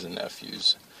nieces and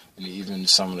nephews, and even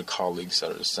some of the colleagues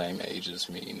that are the same age as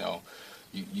me,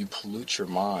 You pollute your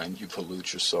mind, you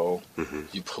pollute your soul,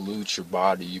 you pollute your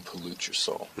body, you pollute your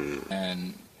soul.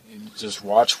 And just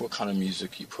watch what kind of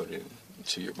music you put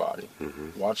into your body.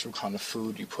 Watch what kind of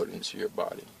food you put into your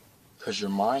body. Because your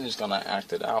mind is going to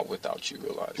act it out without you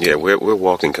realizing. Yeah, we're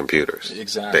walking computers.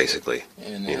 Exactly. Basically.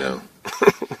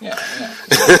 Yeah.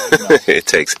 It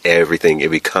takes everything.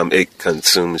 It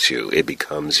consumes you. It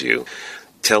becomes you.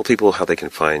 Tell people how they can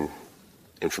find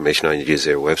information on you. Use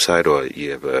their website, or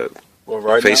you have a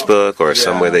Facebook now, or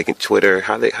somewhere they can Twitter.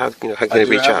 How can they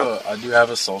reach out? I do have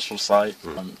a social site.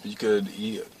 You could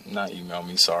not email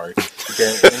me. Sorry. You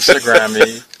can Instagram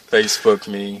me, Facebook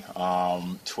me,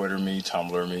 Twitter me,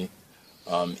 Tumblr me.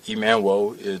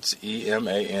 Emanwoh. It's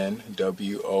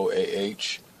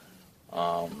EMANWOAH.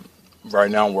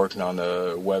 Right now I'm working on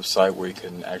a website where you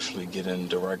can actually get in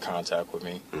direct contact with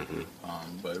me.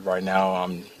 But right now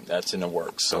that's in the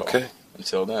works. So. Okay.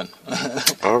 Until then.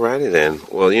 Alrighty then.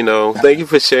 Well, thank you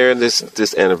for sharing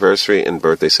this anniversary and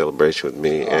birthday celebration with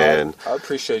me. And I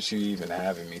appreciate you even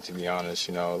having me, to be honest.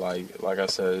 Like I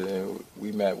said,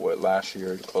 we met last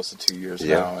year, close to 2 years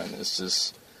now, and it's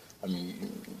just,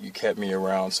 you kept me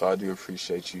around, so I do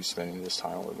appreciate you spending this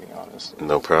time with me, honestly.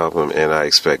 No problem, and I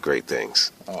expect great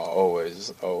things.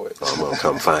 Always. I'm gonna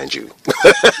come find you.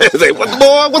 Say, boy,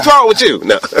 what's wrong with you?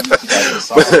 No.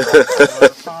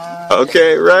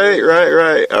 Okay, right.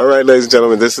 All right, ladies and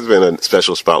gentlemen, this has been a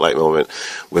special spotlight moment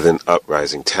with an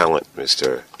uprising talent,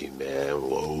 Mr.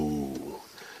 Emanwoh.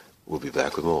 We'll be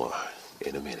back with more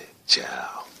in a minute.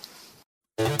 Ciao.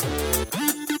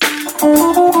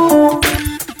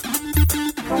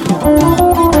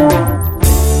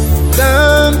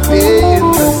 Down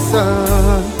in the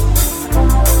sun.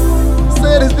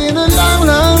 Said it's been a long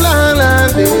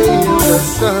day in the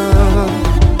sun.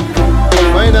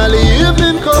 Finally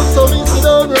evening comes, so me sit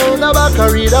down round the back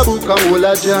and read a book and hold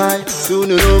a joy. Soon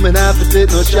you know me not have to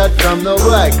take no shot from no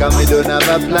boy, cause me don't have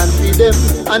a plan for them.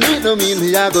 And it no mean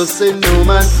me I go send no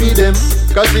man for them.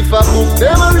 Cause if I book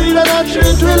them I read and I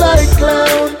treat we like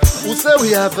clown. Who say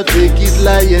we have to take it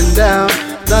lying down?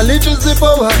 Knowledge is the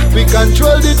power, we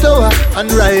control the tower and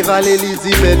rival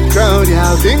Elizabeth crown.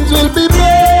 Yeah, things will be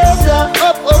better.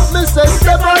 Up, me say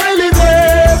step on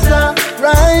elevator.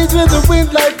 Rise with the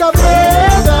wind like a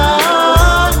feather.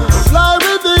 Fly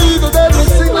with the eagle, then we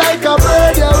sing like a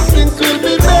bird. Yeah, things will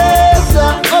be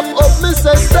better. Up, me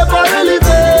say step on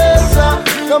elevator.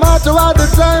 No matter what the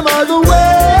time or the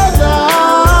weather.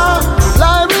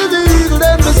 Fly with the eagle,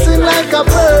 then we sing like a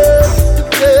bird.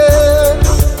 Yeah.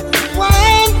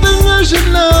 One thing you should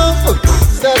know,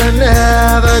 that I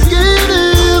never give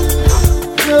in.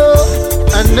 No,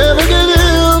 I never give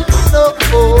in. No.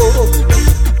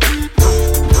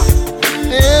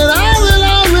 And I will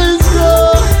always go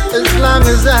as long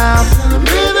as I'm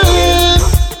living.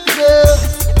 Yeah,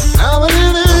 I'm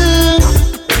living.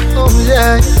 Oh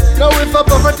yeah. Now if a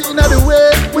poverty in the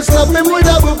way, we slap him with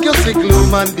a book. You see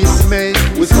gloom and dismay.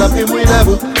 We slap him with a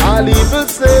book. All evil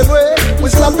same way. We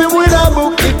slap him with a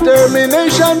book.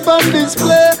 Determination on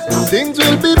display. Things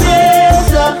will be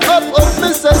better. Up,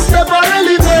 me say step on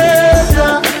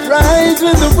elevator. Rise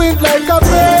with the wind like a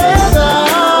feather.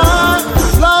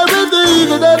 Fly with the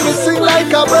eagle, then we sing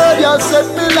like a bird. You set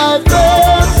me like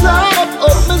better.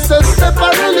 Up, me say step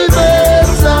on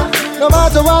elevator. No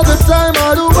matter what the time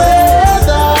or the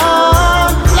weather.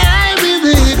 Fly with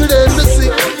the eagle, then we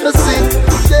sing,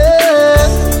 yeah.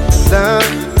 Long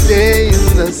day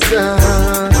in the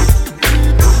sun.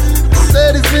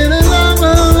 Said it's been a long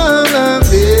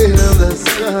day in the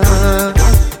sun.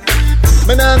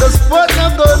 Man, I go spot no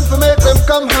gun for make them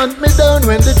come hunt me down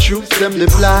when the troops them they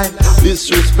fly.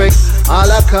 Disrespect, all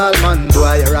I call man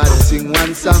boy. I rather sing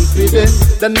one song for them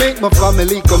than make my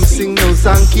family come sing no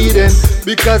song key then.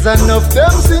 Because enough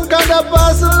them sing and I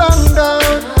pass along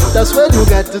down. That's when you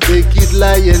got to take it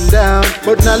lying down.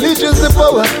 But knowledge is the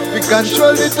power, we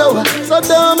control the tower. So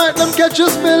don't make them catch you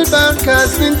spellbound,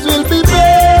 cause things will be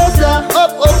better.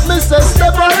 Up, me say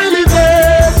step on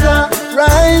elevator.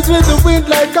 Rise with the wind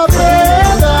like a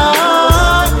feather.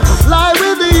 Fly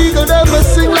with the eagle, then we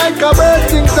sing like a bird.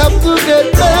 Things have to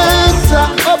get better.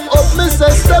 Up, me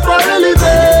say step on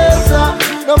elevator.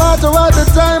 No matter what the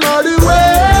time or the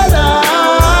weather.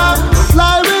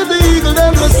 Fly with the eagle,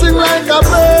 then we sing like a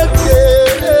bird.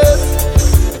 Yes.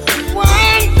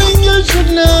 One thing you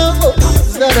should know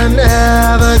is that I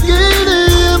never give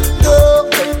in.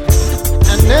 No,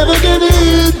 I never give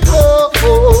in.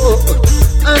 Oh.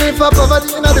 And if a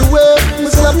poverty in the way, we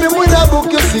slap him with a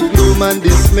book. You see gloom and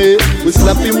dismay. We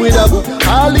slap him with a book.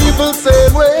 All evil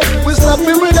same way. We slap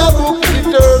him with a book.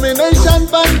 Determination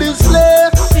on display.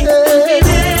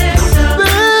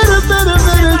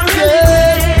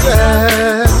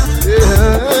 Better, yeah.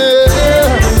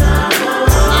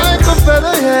 Like a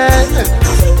feather,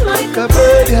 yeah. Like a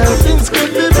bird, yeah. Things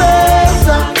could be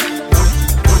better.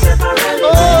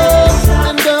 Oh,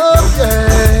 and oh,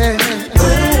 yeah.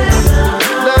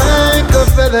 Like a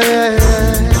feather, yeah.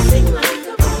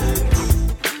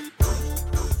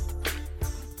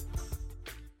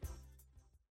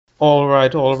 All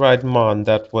right, man.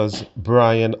 That was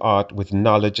Brian Art with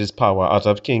Knowledge is Power out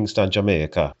of Kingston,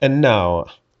 Jamaica. And now,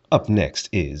 up next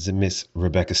is Miss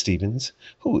Rebecca Stevens,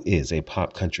 who is a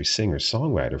pop country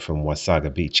singer-songwriter from Wasaga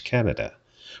Beach, Canada.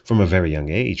 From a very young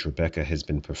age, Rebecca has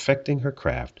been perfecting her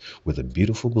craft with a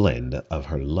beautiful blend of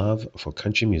her love for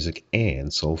country music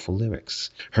and soulful lyrics.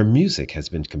 Her music has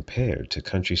been compared to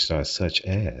country stars such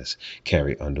as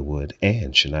Carrie Underwood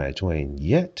and Shania Twain,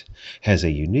 yet has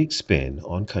a unique spin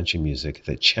on country music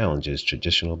that challenges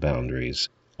traditional boundaries.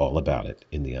 All about it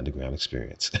in the Underground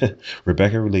Experience.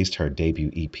 Rebecca released her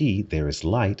debut EP, There Is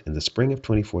Light, in the spring of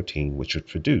 2014, which was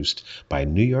produced by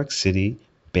New York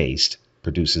City-based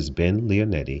producers Ben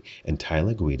Leonetti and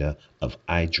Tyler Guida of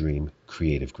I Dream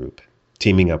Creative Group.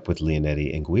 Teaming up with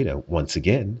Leonetti and Guida once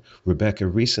again, Rebecca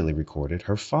recently recorded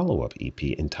her follow-up EP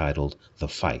entitled The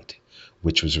Fight,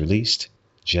 which was released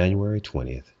January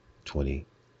 20th,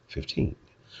 2015.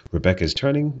 Rebecca is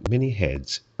turning many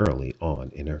heads early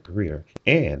on in her career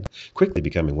and quickly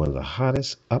becoming one of the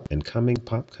hottest up-and-coming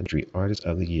pop country artists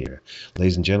of the year.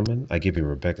 Ladies and gentlemen, I give you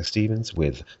Rebecca Stevens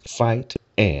with Fight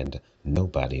and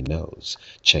Nobody Knows.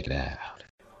 Check it out.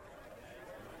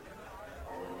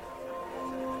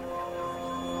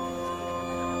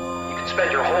 You can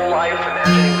spend your whole life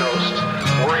imagining ghosts,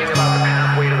 worrying about the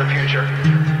pathway to the future.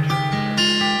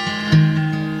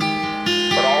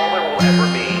 But all there will ever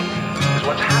be is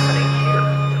what's happening here.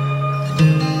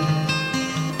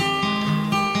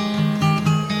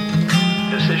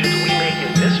 Decisions we make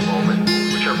in this moment,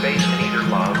 which are based in either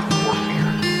love or fear.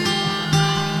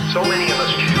 So many of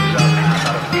us choose our path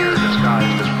out of fear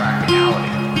disguised as practicality.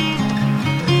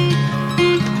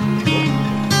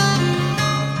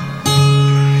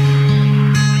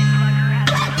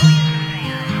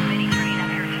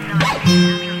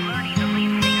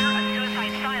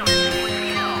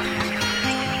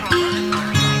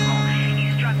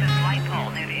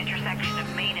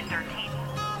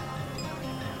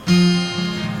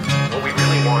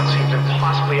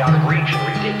 Out of reach and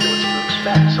ridiculous to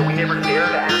expect, so we never dare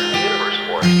to ask the universe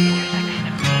for it.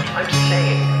 I'm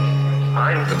saying,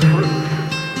 I'm the proof.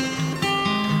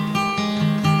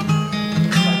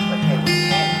 Like, hey, we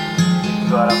can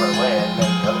go out of our way and make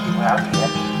other people happy.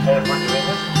 And hey, if we're doing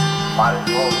this, might as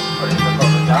well put it in the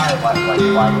public eye.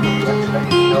 Why would we expect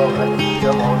to show like the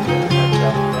show all this and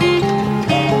stuff?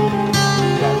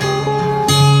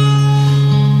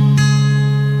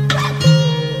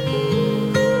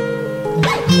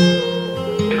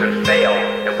 Fail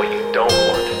at what you don't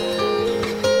want.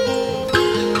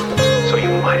 So you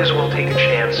might as well take a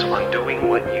chance on doing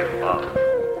what you love.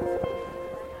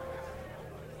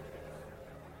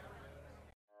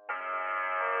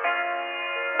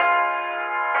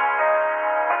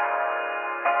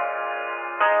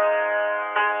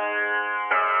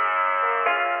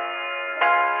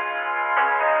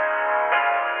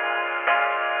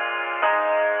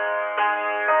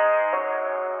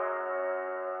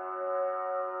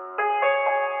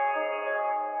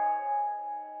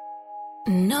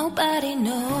 Nobody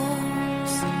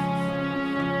knows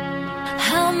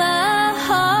how my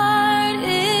heart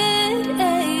it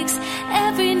aches.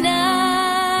 Every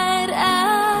night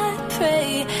I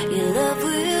pray your love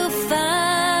will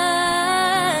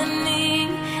find me.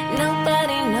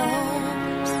 Nobody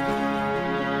knows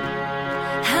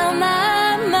how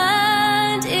my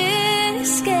mind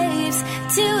escapes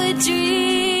to a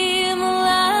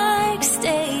dream-like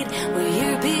state where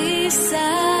you're beside.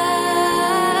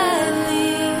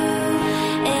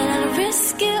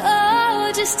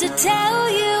 Just to tell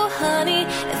you, honey,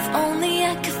 if only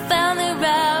I could find the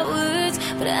right words.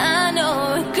 But I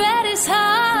know regret is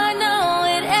hard, no,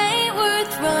 it ain't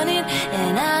worth running.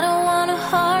 And I don't want a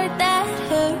heart that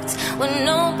hurts when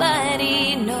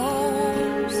nobody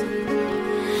knows.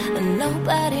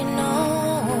 Nobody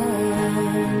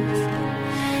knows.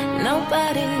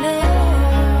 Nobody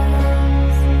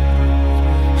knows.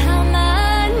 How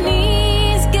my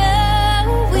knees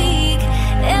go weak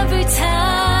every time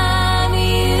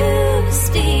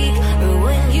speak, or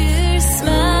when you're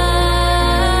smiling,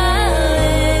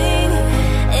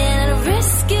 and I'd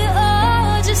risk it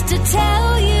all just to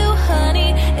tell you,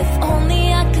 honey, if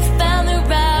only I could find the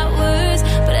right words.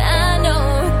 But I know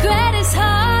regret is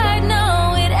hard,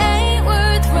 no, it ain't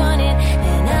worth running,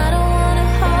 and I don't want a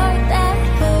heart that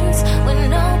hurts when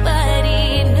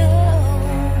nobody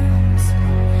knows.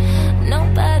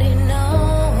 Nobody knows.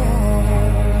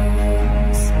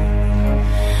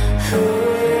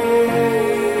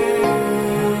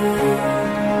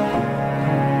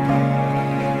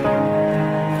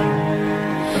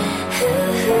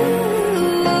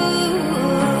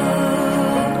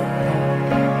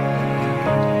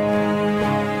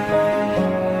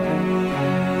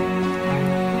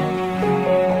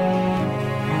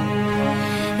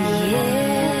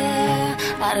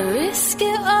 I'd risk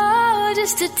it all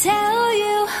just to tell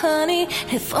you, honey,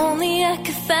 if only I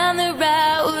could find the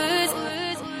right words.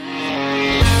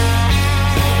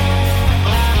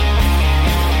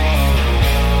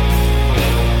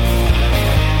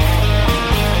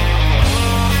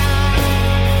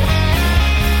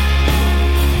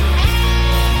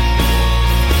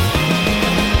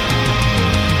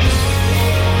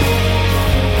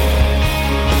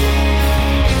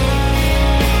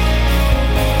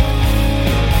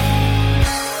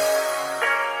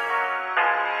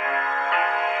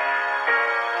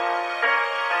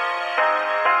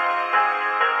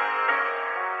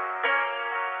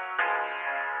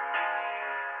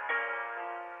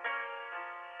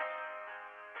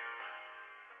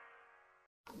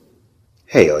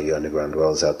 Hey, all you underground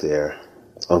dwellers out there,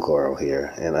 Uncle Earl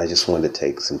here, and I just wanted to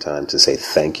take some time to say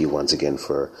thank you once again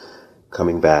for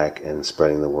coming back and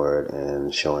spreading the word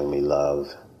and showing me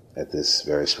love at this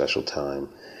very special time.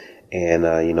 And,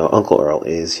 Uncle Earl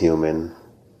is human,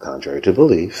 contrary to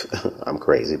belief. I'm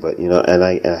crazy, but, and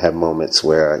I have moments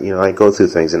where, I go through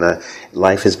things, and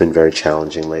life has been very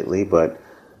challenging lately, but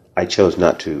I chose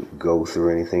not to go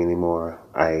through anything anymore.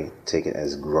 I take it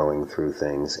as growing through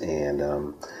things, and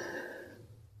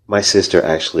My sister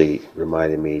actually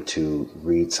reminded me to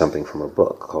read something from a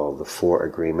book called The Four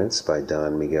Agreements by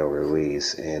Don Miguel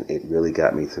Ruiz, and it really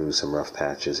got me through some rough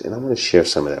patches, and I'm going to share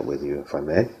some of that with you, if I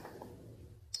may.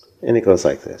 And it goes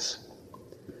like this.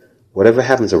 Whatever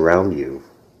happens around you,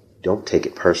 don't take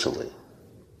it personally.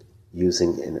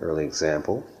 Using an early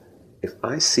example, if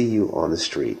I see you on the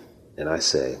street and I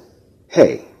say,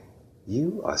 "Hey,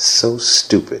 you are so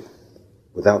stupid,"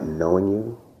 without knowing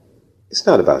you, it's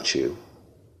not about you.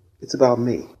 It's about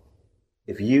me.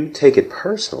 If you take it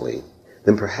personally,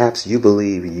 then perhaps you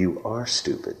believe you are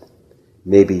stupid.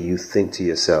 Maybe you think to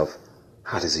yourself,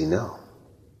 how does he know?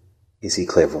 Is he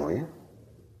clairvoyant?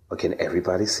 Or can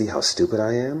everybody see how stupid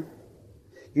I am?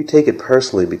 You take it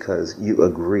personally because you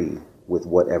agree with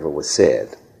whatever was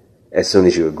said. As soon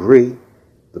as you agree,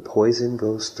 the poison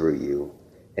goes through you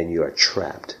and you are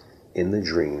trapped in the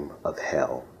dream of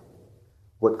hell.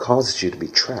 What causes you to be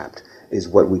trapped is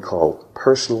what we call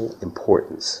personal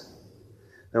importance.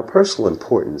 Now, personal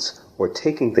importance, or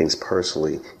taking things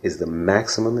personally, is the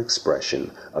maximum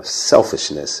expression of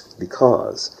selfishness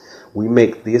because we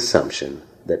make the assumption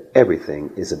that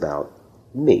everything is about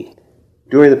me.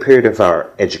 During the period of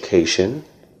our education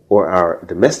or our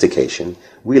domestication,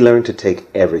 we learn to take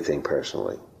everything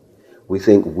personally. We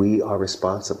think we are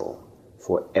responsible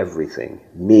for everything.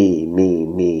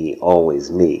 Me,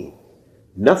 always me.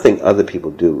 Nothing other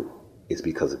people do is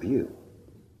because of you.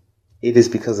 It is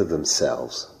because of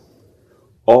themselves.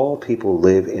 All people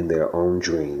live in their own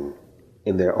dream,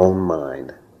 in their own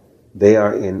mind. They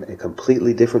are in a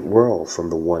completely different world from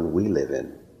the one we live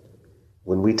in.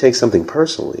 When we take something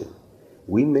personally,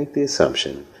 we make the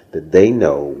assumption that they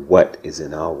know what is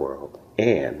in our world,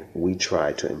 and we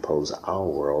try to impose our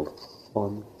world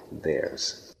on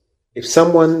theirs. If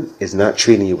someone is not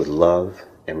treating you with love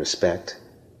and respect,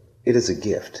 it is a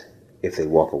gift if they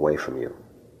walk away from you.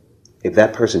 If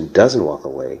that person doesn't walk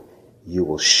away, you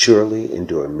will surely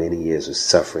endure many years of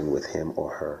suffering with him or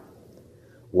her.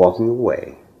 Walking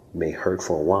away may hurt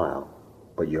for a while,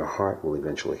 but your heart will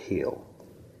eventually heal.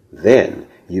 Then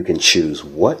you can choose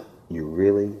what you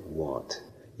really want.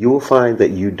 You will find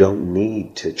that you don't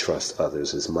need to trust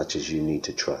others as much as you need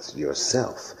to trust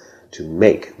yourself to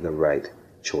make the right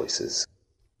choices.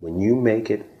 When you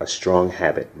make it a strong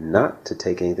habit not to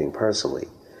take anything personally,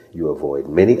 you avoid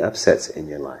many upsets in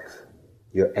your life.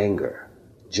 Your anger,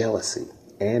 jealousy,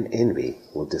 and envy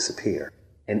will disappear.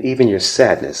 And even your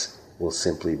sadness will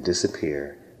simply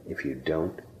disappear if you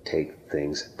don't take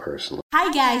things personally.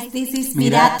 Hi guys, this is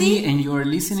Mirati, and you're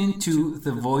listening to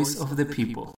The Voice of the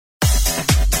People.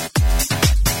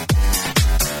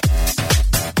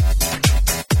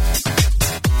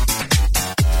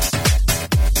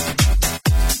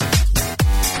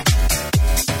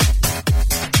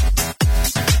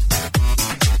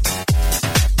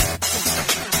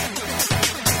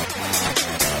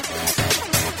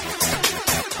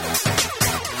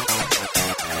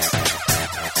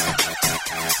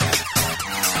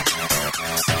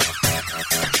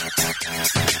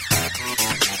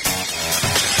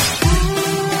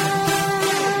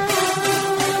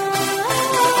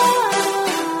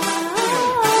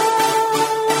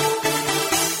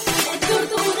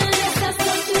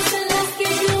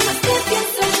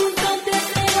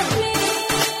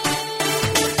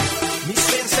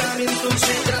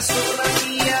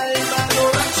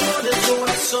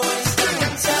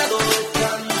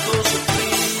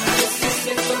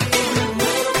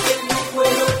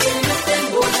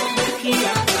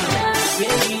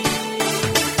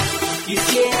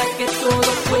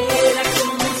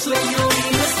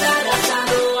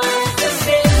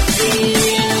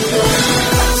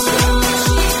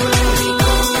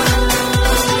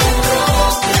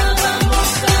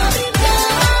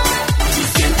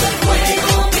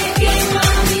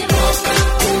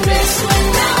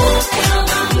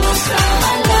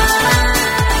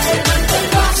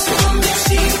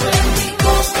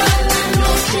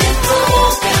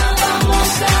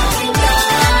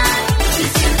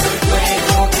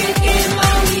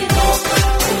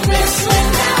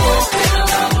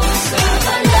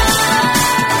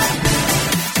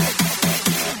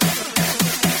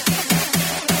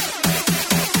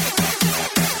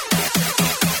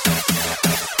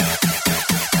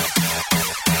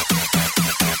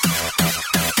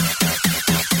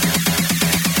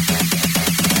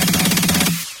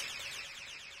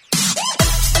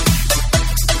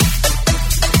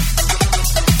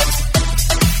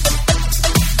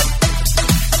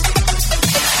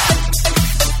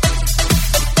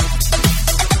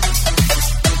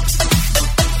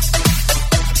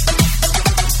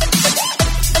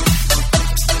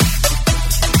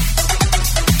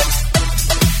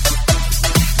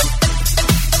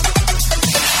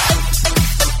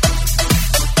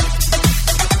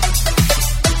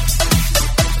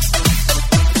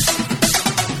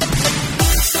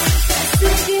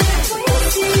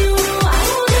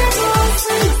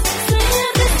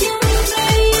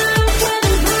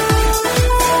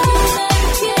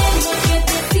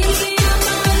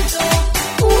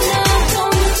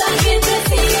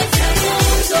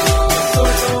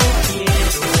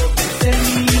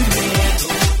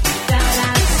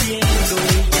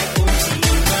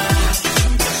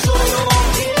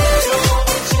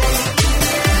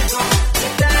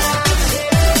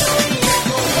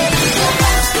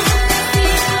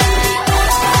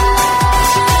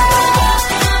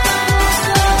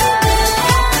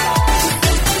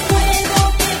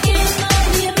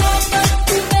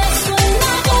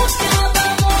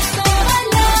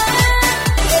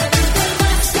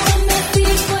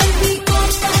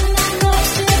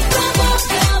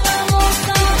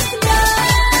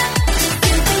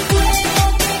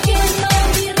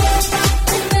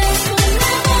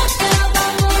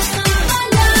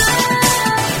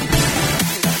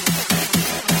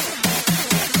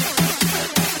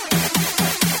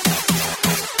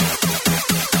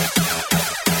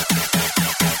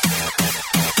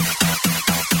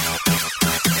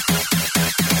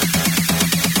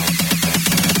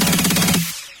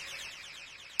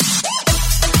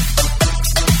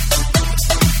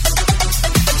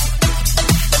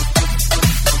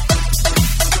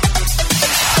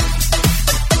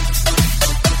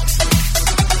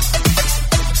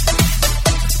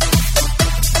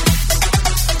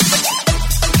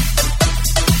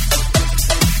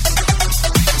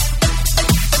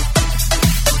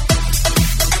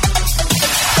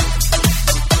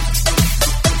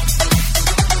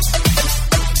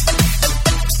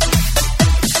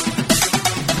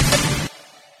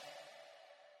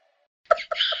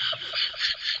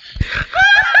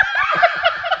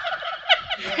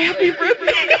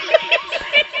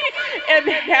 And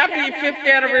happy 5th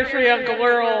anniversary, Uncle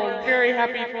Earl. Very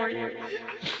happy for you.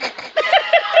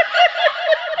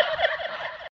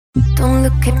 Don't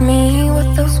look at me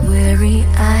with those weary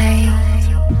eyes.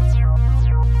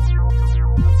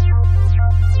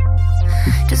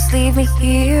 Just leave me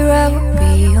here, I will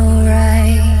be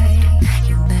alright.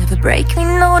 You'll never break me,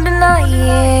 no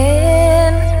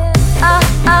denying.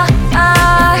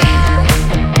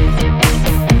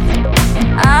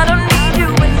 I don't need you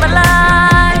in my life.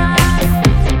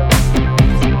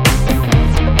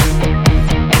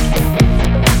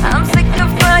 I'm sick of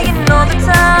crying all the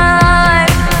time.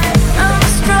 I'm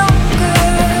stronger.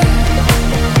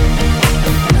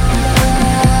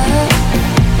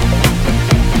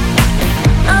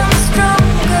 I'm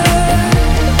stronger.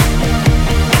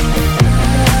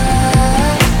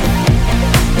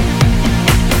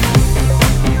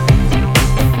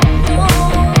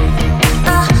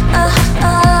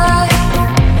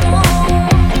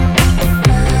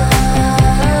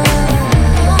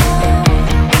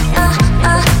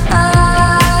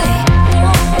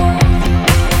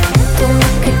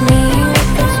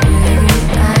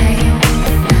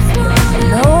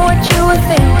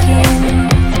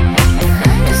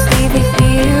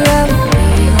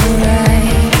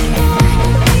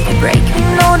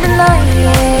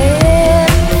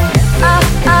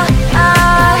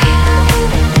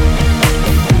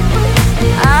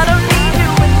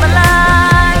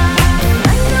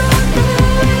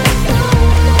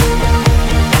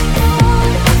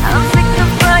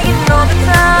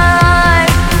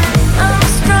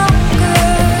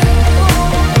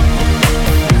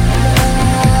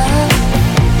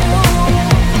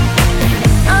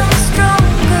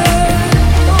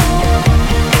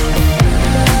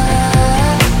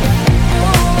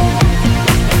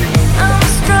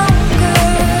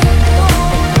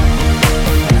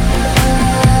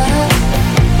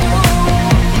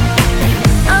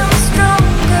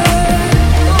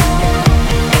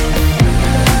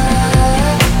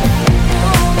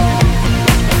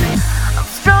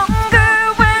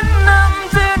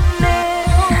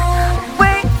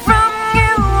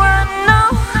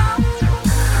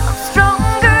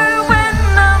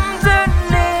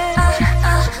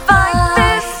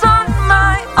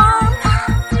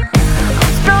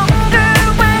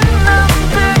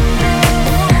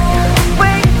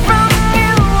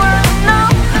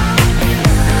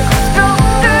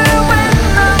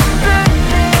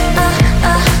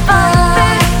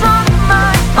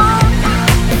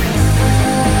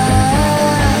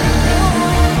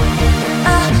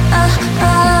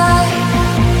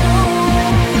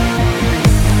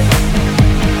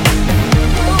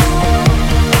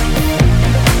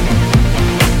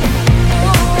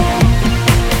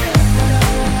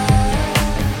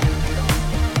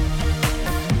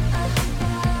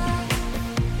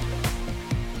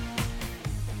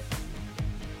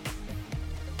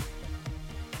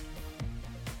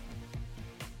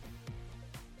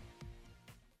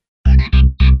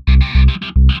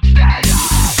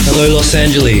 Hello Los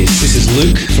Angeles, this is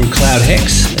Luke from Cloud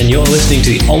Hex, and you're listening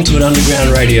to the Ultimate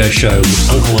Underground Radio Show with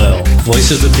Uncle Earl, voice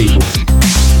of the people.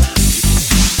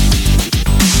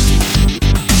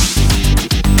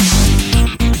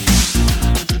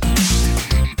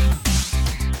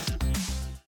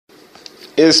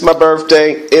 It's my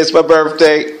birthday, it's my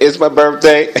birthday, it's my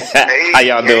birthday. How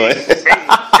y'all doing? Hey.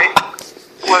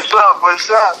 What's up, what's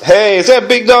up? Hey, is that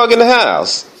Big Dog in the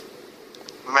house?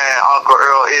 Man, Uncle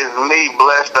Earl is me,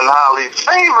 blessed and highly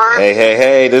favored.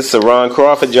 Hey, this is Ron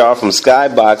Crawford, y'all, from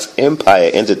Skybox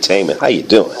Empire Entertainment. How you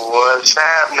doing? What's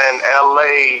happening?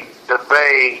 L.A., the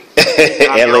Bay,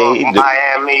 L.A.,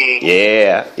 Miami.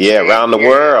 Yeah, around the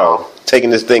world.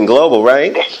 Taking this thing global,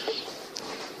 right?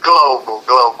 Global.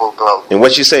 And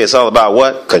what you say, it's all about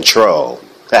what? Control.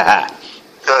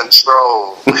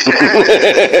 Control.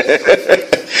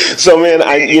 So, man,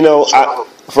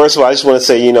 first of all, I just want to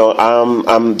say,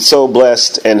 I'm so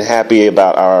blessed and happy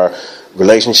about our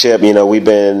relationship. We've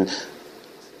been,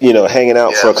 hanging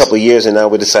out for a couple of years, and now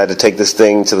we decided to take this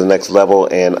thing to the next level,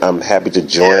 and I'm happy to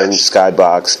join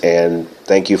Skybox, and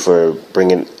thank you for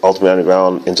bringing Ultimate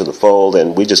Underground into the fold,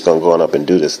 and we're just going to go on up and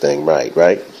do this thing right?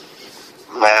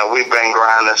 Man, we've been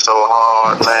grinding so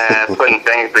hard, man, putting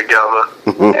things together,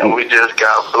 and we just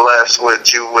got blessed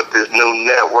with you with this new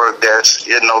network that's,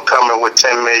 coming with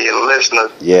 10 million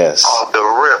listeners off the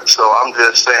rip. So I'm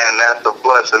just saying that's a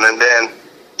blessing. And then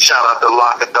shout out to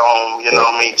Lockadome,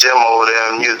 Jim over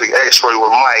there in Music X-Ray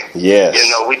with Mike. Yes.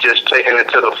 We just taking it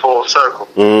to the full circle.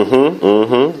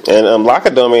 And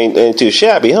Lockadome ain't too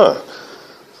shabby, huh?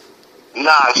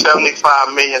 Nah,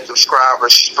 75 million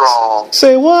subscribers strong.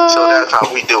 Say what? So that's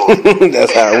how we do it.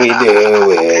 That's how we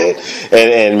do it.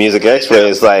 And Music X-Ray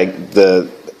is like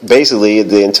basically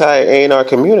the entire A&R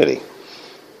community.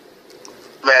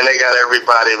 Man, they got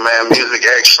everybody, man. Music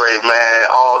X-Ray, man.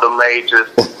 All the majors.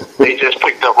 They just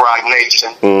picked up Rock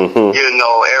Nation. Mm-hmm. You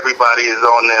know, everybody is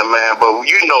on there, man. But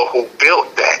you know who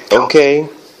built that. Though. Okay.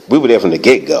 We were there from the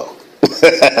get-go. We was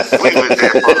there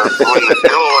from the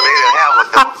door. They didn't have a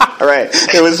door. Right.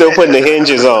 They were still putting the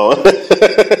hinges on. Yeah,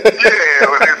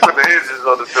 when they put the hinges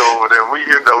on the door, then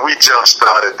we jump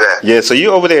started that. Yeah, so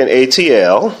you're over there in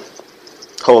ATL,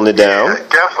 holding it down. Yeah,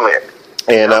 definitely.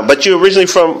 And but you're originally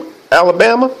from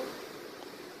Alabama?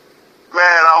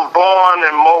 Man, I'm born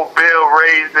in Mobile,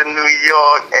 raised in New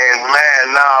York, and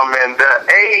man, now I'm in the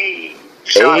A.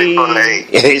 Started from the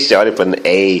A. He started from the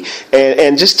A.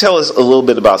 And just tell us a little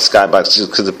bit about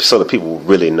Skybox, so that people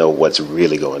really know what's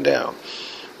really going down.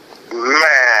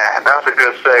 Man, that's a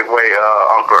good segue,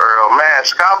 Uncle Earl. Man,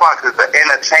 Skybox is an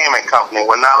entertainment company.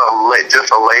 We're not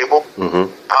just a label. Mm-hmm.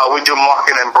 We do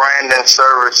marketing and branding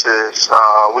services.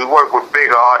 We work with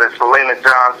big artists, Selena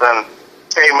Johnson,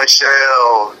 K.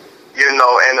 Michelle,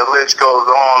 and the list goes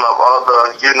on of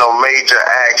other, major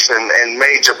acts and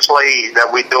major plays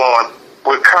that we're doing.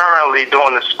 We're currently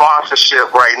doing the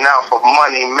sponsorship right now for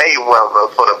Money Mayweather,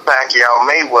 for the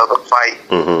Pacquiao-Mayweather fight,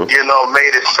 May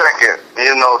the 2nd,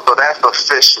 so that's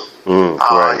official.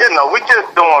 Right. We're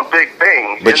just doing big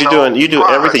things. But you do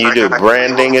everything. You do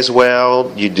branding as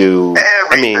well. You do,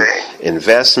 everything.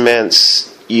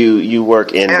 Investments. You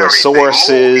work in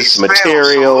resources,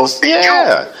 materials.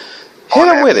 Yeah. Hit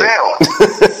him with it.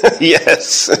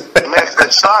 Yes.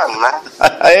 Memphis Sun, man.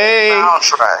 Hey.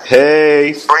 Soundtrack.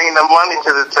 Hey. Bring the money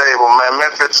to the table, man.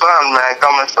 Memphis Sun, man,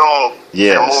 coming soon.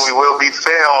 Yes. The movie will be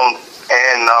filmed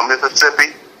in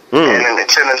Mississippi and in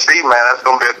Tennessee, man. That's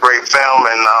going to be a great film,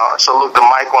 and salute to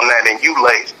Mike on that, and you,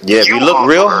 Lace. Yeah, if you look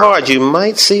real hard, you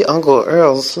might see Uncle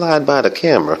Earl slide by the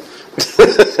camera. I've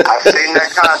seen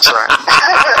that contract.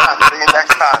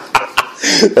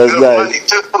 That's nice.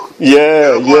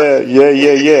 Yeah.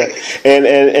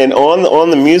 And on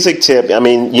the music tip, I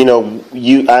mean,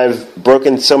 I've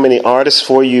broken so many artists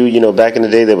for you. Back in the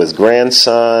day, there was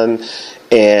Grandson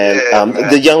and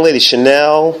the young lady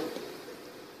Chanel.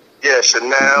 Yeah,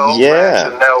 Chanel. Yeah.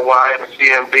 Man, Chanel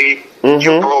YMCMB. Mm-hmm.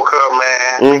 You broke her,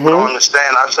 man. Mm-hmm. You don't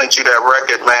understand. I sent you that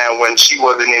record, man, when she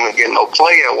wasn't even getting no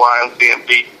play at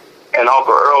YMCMB. And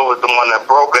Uncle Earl was the one that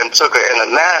broke her and took her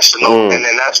international. And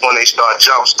then that's when they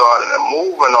jump-starting and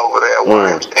moving over there at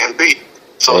YMCMB.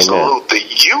 So salute to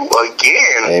you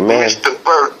again, Amen. Mr.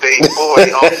 Birthday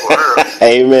Boy, Uncle Earl.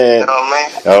 Amen. You know what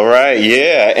I mean? All right,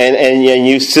 yeah, and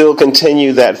you still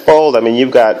continue that fold. I mean,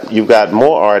 you've got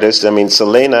more artists. I mean,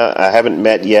 Selena, I haven't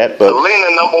met yet, but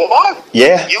Selena #1.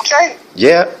 Yeah. UK.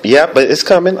 Yeah, but it's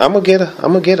coming. I'm gonna get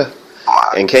her.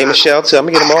 And K. Michelle too. I'm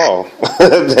gonna get them all.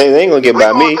 They ain't gonna get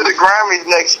by me. We going to the Grammys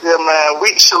next year, man.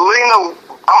 Selena,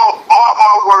 mark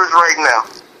my words right now.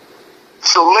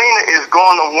 Selena is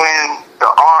going to win the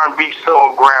R&B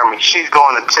Soul Grammy. She's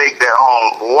going to take that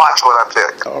home. Watch what I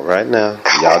tell you. All right now,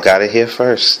 y'all got it here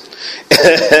first.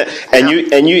 and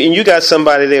you got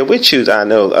somebody there with you. I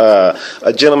know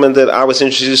a gentleman that I was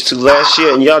introduced to last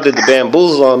year, and y'all did the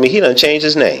bamboozle on me. He done changed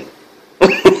his name. Man.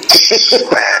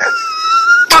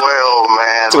 12,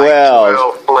 man. 12.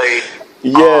 12 played.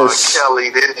 Yes. Kelly,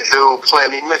 this dude,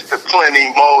 Mr.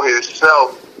 Plenty Mo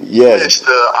himself. Yes.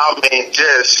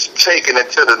 Just taking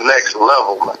it to the next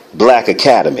level, man. Black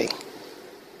Academy.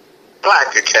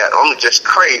 Black Academy. I'm just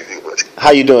crazy with it.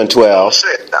 How you doing, 12?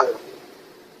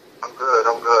 I'm good.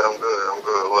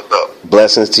 What's up?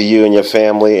 Blessings to you and your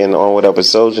family and Onward Upward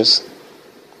Soldiers.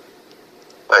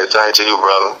 Hey, thanks to you,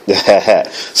 brother.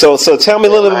 So tell me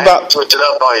a little bit about... Switch it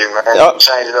up on you, man.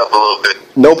 Change it up a little bit.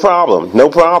 No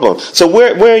problem. So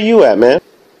where are you at, man?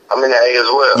 I'm in the A as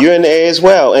well. You're in the A as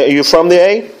well. Are you from the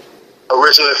A?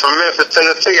 Originally from Memphis,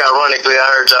 Tennessee. Ironically,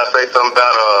 I heard y'all say something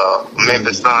about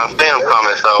Memphis Sun film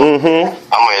coming, so I'm going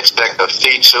to expect a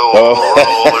feature or a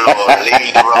role or a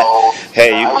lead role.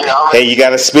 Hey, you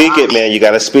got to speak it, man. You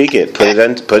got to speak it. Put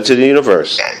it to the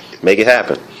universe. Make it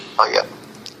happen. Oh, yeah.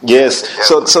 Yes.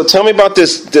 So tell me about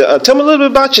this. Tell me a little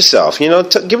bit about yourself. Give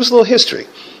us a little history.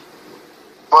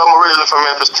 Well, I'm originally from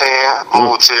Memphis 10.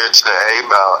 Moved here to the A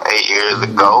about 8 years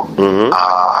ago.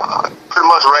 Pretty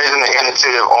much raised in the inner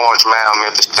city of Orange Mound,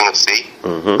 Memphis, Tennessee.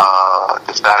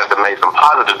 Decided to make some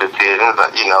positive decisions,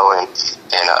 and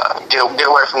get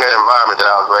away from that environment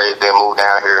that I was raised in. Moved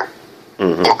down here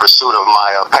in pursuit of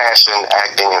my passion,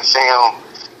 acting and film.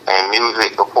 And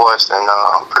music, of course, and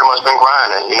pretty much been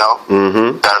grinding,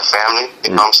 Got a family,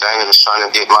 you know what I'm saying? Just trying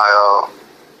to get my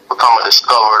become a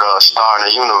discovered star in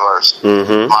the universe.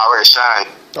 Mm-hmm. I'm already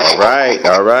shining.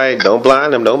 All right. Don't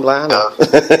blind them.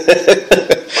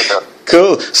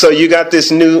 Cool. So you got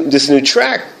this new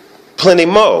track, Plenty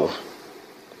Mo.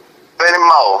 Plenty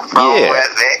Mo, from where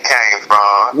that came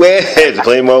from.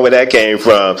 Plenty Mo, where that came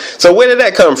from. So where did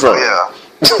that come from? Yeah.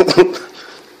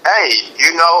 Hey,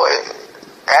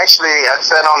 actually, I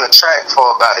sat on the track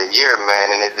for about a year,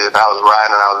 man, and I was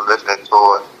riding and I was listening to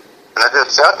it, and I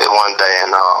just felt it one day,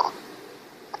 and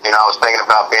I was thinking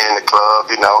about being in the club,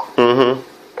 Mm-hmm.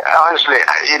 Honestly,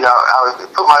 I was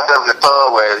put myself in the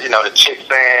club where, the chick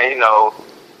saying,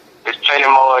 there's plenty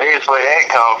more of this where that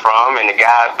come from, and the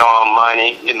guys throwing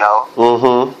money,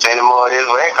 Mm-hmm. plenty more of this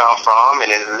where that come from, and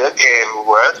it's look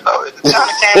everywhere, so it kind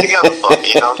of came together for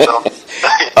me, so.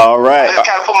 All right. I just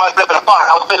kind of put myself in the part.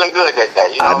 I was feeling good that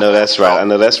day, I know that's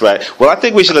right. Well, I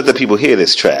think we should let the people hear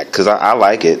this track, because I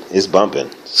like it. It's bumping.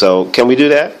 So, can we do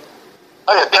that?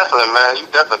 Oh, yeah, definitely, man. You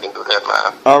definitely can do that,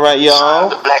 man. All right, y'all.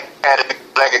 The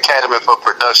Black Academy for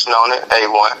production on it,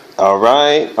 A1. All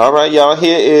right, y'all.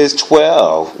 Here is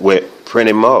 12 with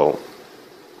Plenty Mo.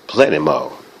 Plenty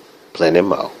Mo.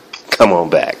 Come on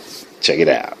back. Check it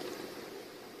out.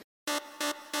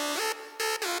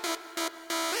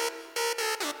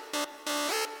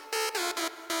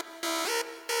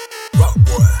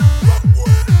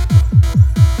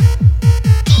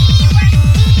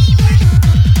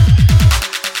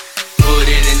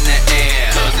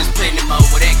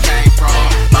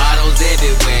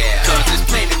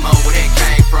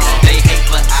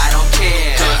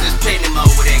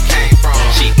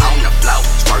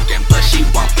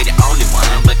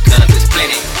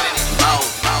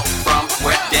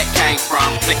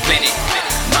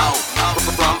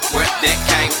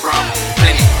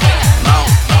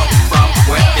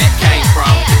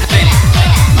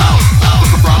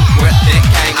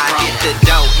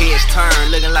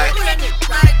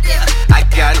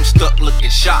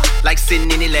 Like sitting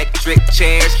in electric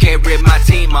chairs, carry my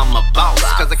team, I'm a boss.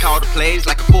 Cause I call the plays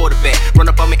like a quarterback. Run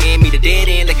up on me and meet a dead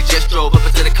end like you just drove up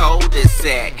into the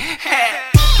cul-de-sac.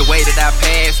 The way that I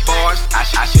pass bars, I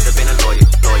should have been a lawyer.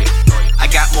 I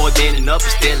got more than enough,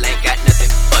 but still ain't got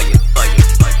nothing for you.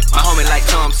 My homie like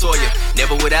Tom Sawyer,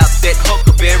 never without that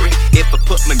huckleberry. If I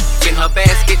put my in her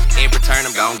basket, in return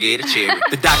I'm gon' get a cherry.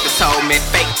 The doctor told me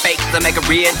fake to make a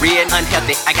real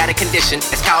unhealthy. I got a condition,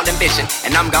 it's called ambition,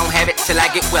 and I'm gon' have it till I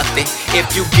get wealthy.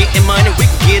 If you getting money, we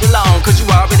can get along, cause you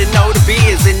already know the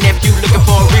biz. And if you looking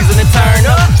for a reason to turn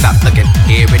up, stop looking,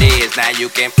 here it is. Now you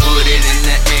can put it in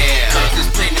the air, cause there's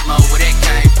plenty more where that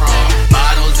came from.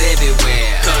 Bottles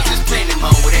everywhere, cause there's plenty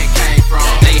more where that came from.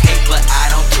 They hate but I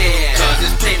don't care, cause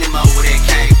there's plenty more where that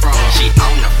came from. She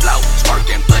on the floor,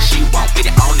 twerking, but she won't be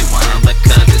the only one,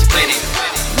 because there's plenty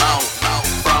more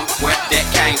from where that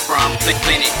came from.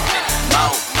 Plenty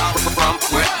more from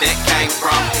where that came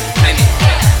from. Plenty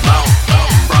more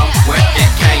from where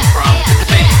that came from.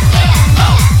 Plenty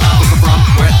more from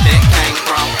where that came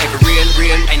from. Every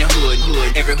real ain't a hood.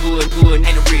 Every hood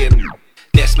ain't a real.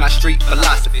 That's my street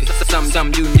philosophy.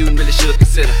 Something you really should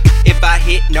consider. If I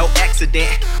hit, no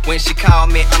accident. When she call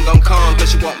me, I'm gon' come,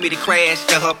 cause she want me to crash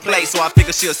to her place. So I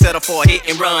figure she'll settle for a hit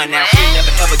and run. Now she'll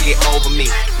never ever get over me,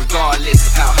 regardless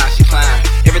of how high she climb.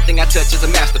 Everything I touch is a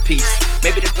masterpiece.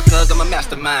 Maybe that's because I'm a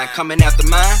mastermind. Coming after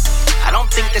mine, I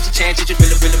don't think that's a chance that you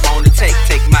really want to take.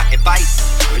 Take my advice,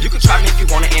 or you can try me if you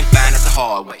wanna and find it the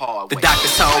hard way. The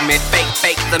doctor told me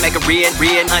fake to make a real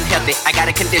unhealthy. I got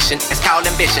a condition, it's called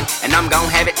ambition, and I'm gon'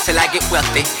 have it till I get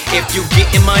wealthy. If you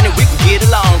getting money, we can get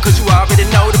along, cause you already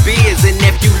know the biz. And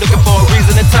if you looking for a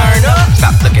reason to turn up,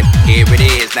 stop looking, here it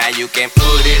is. Now you can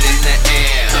put it in the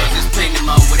air, cause there's plenty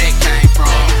more where that came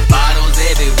from. Bottles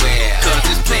everywhere, cause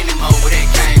there's plenty more where that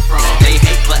came from. They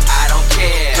hate but I don't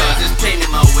care, cause there's plenty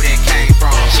more where that came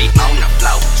from. She on the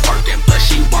floor, twerking, but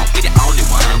she won't be the only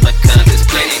one, because there's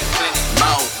plenty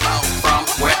more from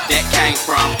where that came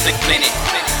from. Plenty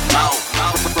more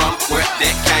from where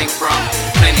that came from.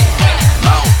 Plenty more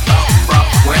from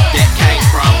where that came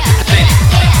from. Plenty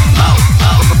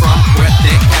more from where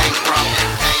that came from.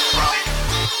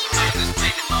 There's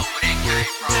plenty more where that came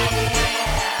from.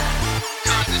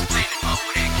 Cause there's plenty more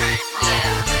where that came from.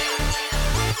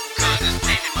 Cause there's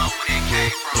plenty more where that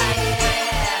came from.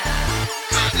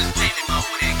 Cause there's plenty more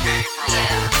where that came from.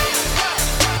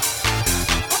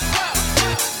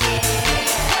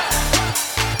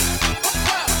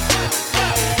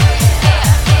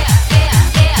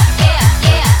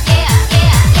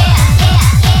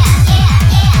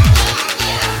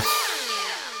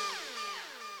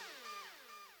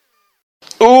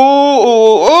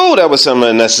 Ooh, that was some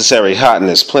unnecessary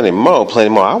hotness. Plenty more.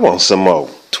 I want some more.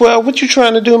 12, what you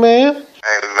trying to do, man?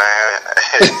 Hey,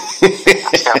 man.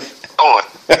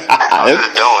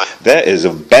 That is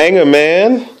a banger,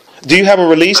 man. Do you have a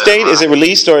release date? Is it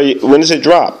released or when does it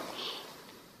drop?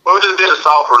 Well, we just did a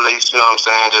soft release, you know what I'm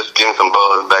saying? Just getting some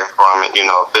buzz back from it, you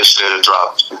know. Officially it'll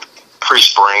drop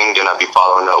pre-spring, then I'll be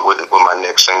following up with my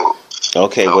next single.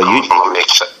 Okay,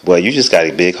 well you just got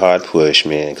a big hard push,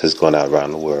 man, because it's going out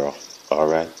around the world. All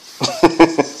right. So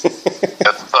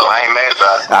I ain't mad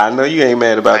about it. I know you ain't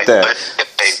mad about that.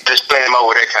 Hey, just explain more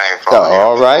where that came from.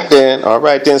 All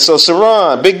right then. So,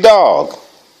 Saran, big dog.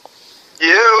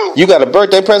 You got a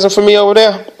birthday present for me over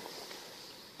there?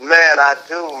 Man, I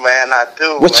do.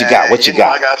 What you got? What you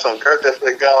got? I got some Curtis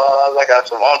cigars. I got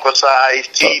some Uncle Size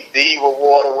tea, Diva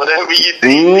water, whatever you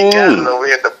need. We got it over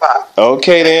here at the pot.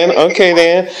 Okay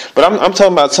then. But I'm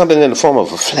talking about something in the form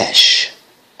of a flesh.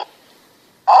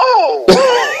 Oh.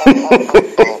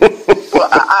 Well,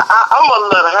 I'm gonna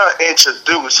let her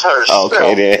introduce herself.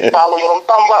 Okay then. Follow what I'm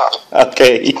talking about.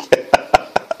 Okay.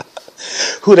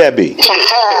 Who that be?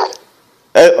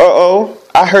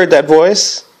 I heard that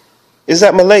voice. Is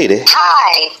that my lady?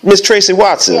 Hi. Miss Tracy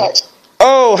Watson. Yes.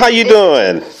 Oh, how you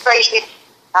doing? Tracy,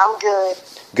 I'm good.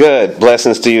 Good.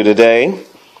 Blessings to you today.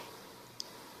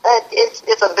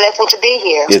 It's a blessing to be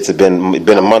here. It's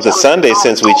been a month of Sunday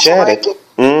since we chatted.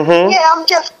 Mm-hmm. Yeah, I'm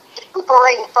just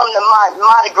recuperating from the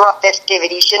Mardi Gras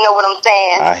festivities. You know what I'm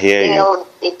saying? I hear you. You know,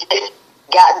 it just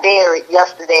got buried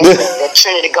yesterday with the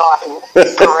Trinity Garden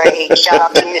parade. Shout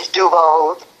out to Miss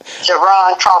Duval.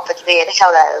 Sharon Crawford said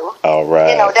hello. All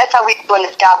right. You know, that's how we do in the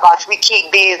Skybox. We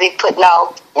keep busy putting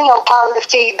out, positive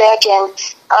feedback in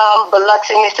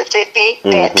Biloxi, Mississippi.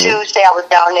 That Tuesday I was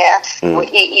down there with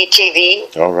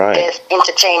EETV. All right. That's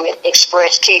Entertainment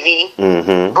Express TV.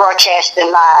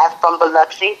 Broadcasting live from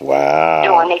Biloxi. Wow.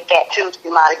 Doing their Fat Tuesday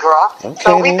Mardi Gras. Okay.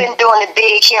 So we've been doing it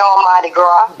big here on Mardi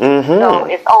Gras. So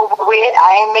it's over with.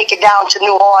 I ain't make it down to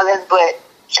New Orleans, but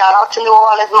shout out to New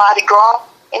Orleans Mardi Gras.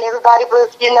 And everybody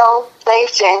was,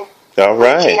 safe and all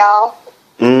right.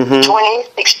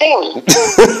 2016.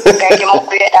 Back in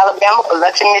Mobile, Alabama,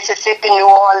 Biloxi, Mississippi, New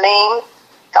Orleans.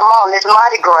 Come on, it's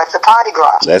Mardi Gras. It's a party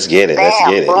gras. Let's get it.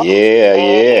 Bam.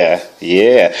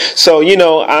 Yeah. So,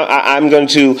 I'm going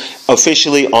to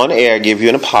officially on air give you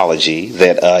an apology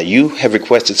that you have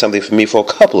requested something from me for a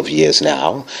couple of years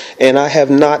now, and I have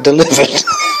not delivered.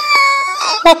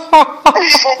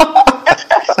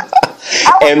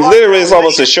 And literally, it's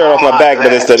almost a shirt off my back,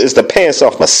 but it's the pants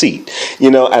off my seat,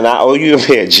 and I owe you a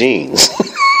pair of jeans.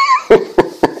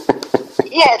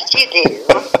 Yes, you do.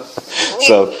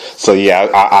 So yeah,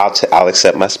 I'll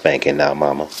accept my spanking now,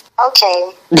 Mama.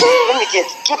 Okay, let me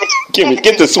just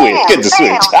get the switch. Get the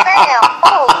switch.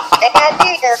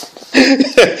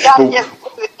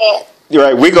 You're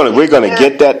right. We're gonna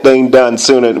get that thing done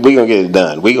sooner. We're gonna get it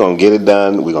done. We're gonna get it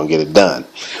done.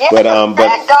 Yeah, but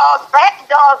rag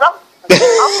dogs.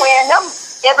 I'm wearing them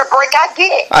every break I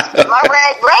get. My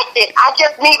rag ratchet. I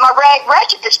just need my rag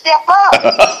ratchet to step up.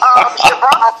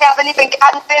 Sharon, I haven't even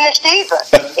gotten finished either.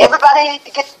 Everybody needs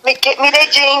to get me their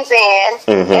jeans in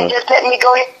and just let me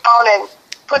go ahead on and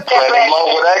put that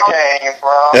ratchet. Where that came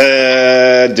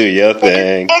from? Do your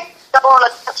thing. On a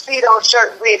tuxedo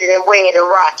shirt with it and wear it and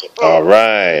rock it. All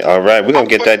right. We're gonna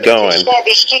get that going. I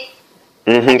just did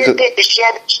the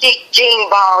Shabby Chic Jean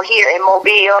Ball here in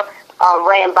Mobile.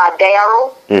 Ran by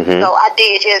Daryl. So I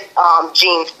did his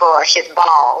jeans for his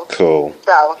ball. Cool.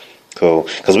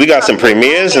 Because we got some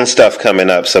premieres and stuff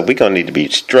coming up, so we're going to need to be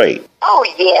straight. Oh,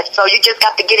 yeah. So you just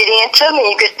got to get it in to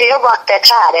me. You can still rock that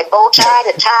tie, that bow tie,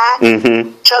 the tie,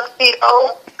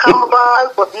 tuxedo,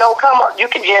 cummerbund with no cummerbund. You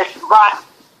can just rock.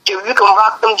 You can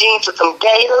rock them jeans with some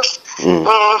gators. You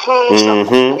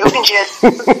can just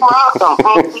rock them.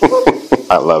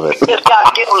 I love it. Just got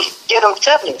to get them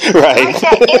to me. Right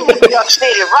there in New York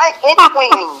City, right in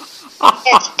Queens.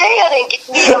 And still didn't get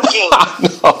me them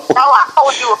jeans. No, I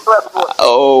told you a blood.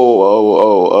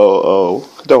 Oh.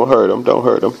 Don't hurt them.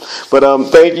 But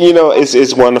thank you.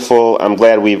 It's wonderful. I'm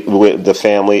glad the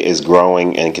family is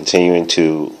growing and continuing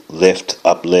to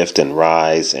uplift and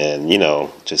rise and,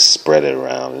 just spread it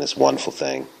around. And it's a wonderful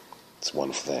thing. It's a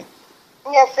wonderful thing.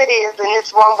 Yes, it is. And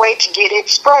it's one way to get it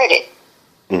spreaded.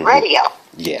 Radio.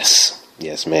 Yes,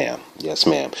 ma'am.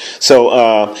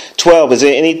 So, 12, is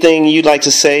there anything you'd like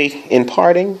to say in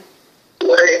parting?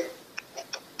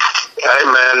 Hey,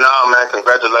 man,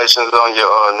 congratulations on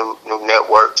your new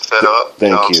network set up.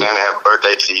 Thank you. I'm saying? Happy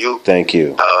birthday to you. Thank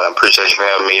you. Appreciate you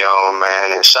having me on,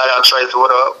 man. And shout out Tracy,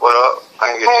 what up?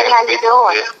 Hey, how you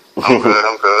doing? I'm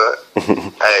good.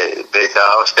 Hey, big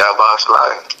dog, Skybox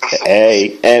Live.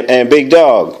 Hey, and big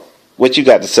dog, what you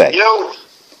got to say?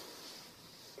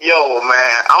 Yo,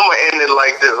 man, I'm going to end it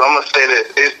like this. I'm going to say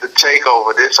that it's the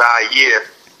takeover. This our year.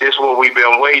 This is what we've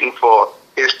been waiting for.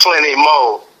 is plenty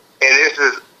more. And this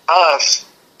is us,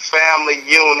 family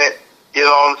unit, you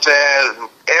know what I'm saying?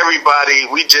 Everybody,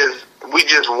 we just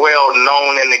well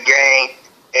known in the game.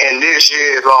 And this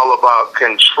year is all about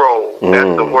control.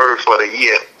 That's the word for the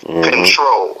year.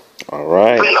 Control. All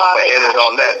right. I'm going to end it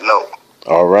on that note.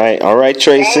 All right,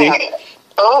 Tracy.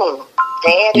 Oh,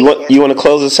 you want to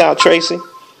close us out, Tracy?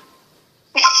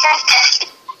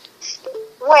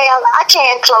 Well, I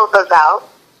can't close us out.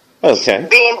 Okay.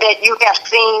 Being that you have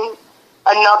seen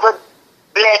another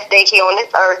blessed day here on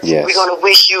this earth, yes. We're going to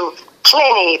wish you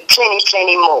plenty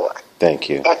more. Thank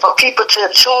you. And for people to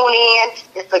tune in,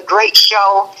 it's a great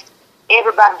show.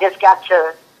 Everybody just got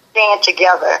to stand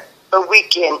together so we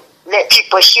can let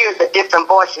people hear the different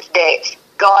voices that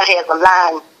God has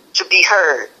aligned to be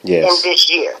heard in this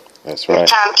year. That's right.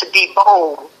 It's time to be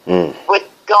bold what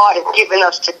God has given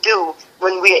us to do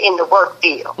when we're in the work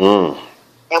field.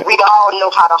 And we all know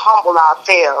how to humble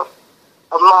ourselves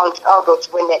amongst others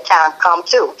when that time comes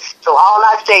too. So all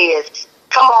I say is,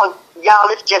 come on, y'all,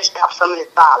 let's just stop some of this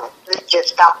violence. Let's just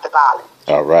stop the violence.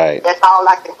 All right. That's all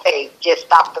I can say. Just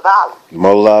stop the violence.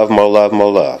 More love, more love,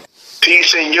 more love.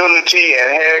 Peace and unity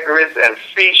and hair grease and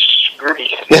fish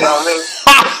grease. You know what I mean?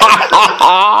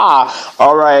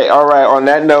 All right. On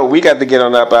that note, we got to get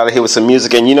on up out of here with some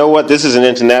music. And you know what? This is an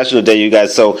international day, you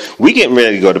guys. So we getting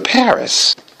ready to go to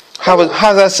Paris. How's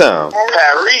that sound?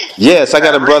 Paris. Yes, I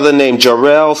got a brother named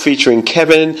Jarrell featuring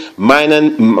Kevin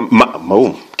Mahinainen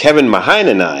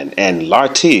and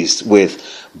L'Artiste with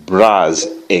Bras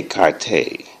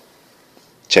Écartés.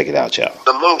 Check it out, y'all.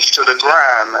 The moves to the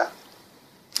grind, man.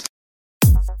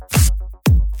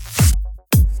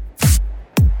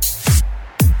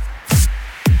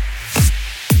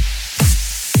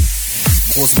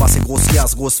 Grosse masse et grosse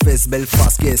liasse, grosse fesse, belle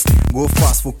face, caisse. Go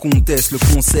face, faut qu'on teste le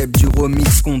concept du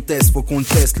remix qu'on teste. Faut qu'on le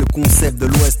teste, le concept de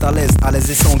l'ouest à l'aise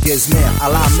et sans gazmer. À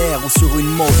la mer ou sur une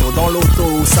moto, dans l'auto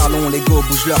au salon, les go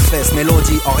bougent leurs fesses.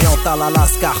 Mélodie orientale à la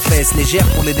Scarface, légère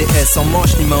pour les DS, sans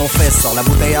manche ni main aux fesses. Sors la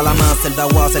bouteille à la main, celle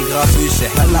d'Awa, celle grabuche, c'est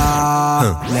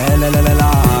hella.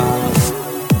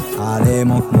 Allez,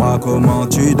 montre-moi comment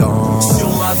tu danses. Sur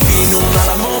ma vie, nous on a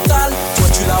la mentale. Toi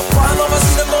tu l'as pas, non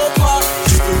vas-y ne mens pas.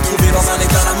 Tu peux me trouver dans un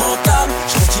état lamentable.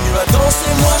 Je continue à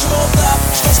danser, moi je m'en tape.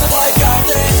 Je danse les bras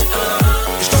écartés.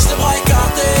 Je danse les bras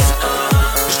écartés.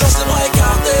 Je danse les bras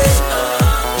écartés.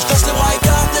 Je danse les bras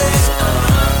écartés.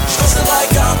 Je danse les bras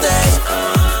écartés.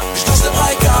 Je danse les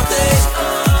bras écartés.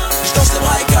 Je danse les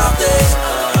bras écartés.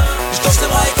 Je danse les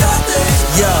bras écartés.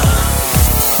 Yeah.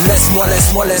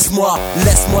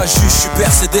 Laisse-moi juste, je suis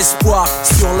percé d'espoir.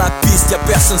 Sur la piste, y'a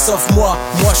personne sauf moi.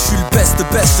 Moi je suis le best,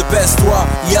 toi.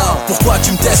 Yo, pourquoi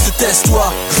tu me testes,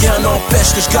 teste-toi. Rien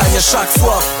n'empêche que je gagne à chaque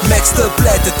fois. Mec, s'il te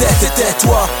plaît,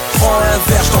 tais-toi. Prends un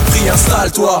verre, je t'en prie,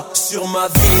 installe-toi. Sur ma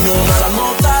vie, nous on a la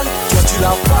mentale. Toi tu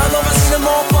l'as pas, non vas-y ne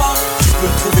mens pas. Tu peux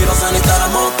me trouver dans un état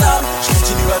lamentable. Je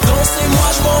continue à danser, moi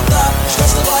je m'en tape. Je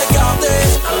danse les bras écartés.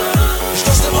 Je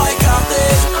danse les bras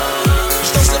écartés.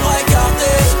 Je danse les bras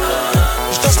écartés.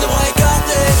 Je danse les bras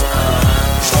écartés.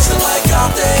 Je danse les bras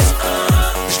écartés.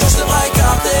 Je danse les bras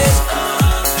écartés.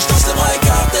 Je danse les bras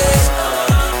écartés.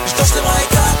 Je danse les bras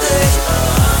écartés.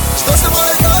 Je danse les bras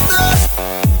écartés.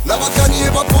 La vodka n'y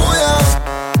est pas pour rien.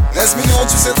 Reste mignon,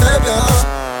 tu sais très bien.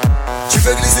 Tu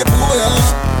fais glisser pour rien.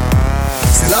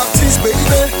 C'est l'artiste, baby,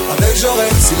 avec j'aurais.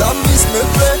 Si la mise me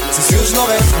plaît, c'est sûr je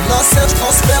l'aurais. Comme la serre, je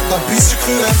transfère dans le bis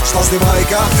sucré. Je danse les bras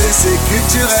écartés, c'est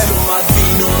culturel. Sur ma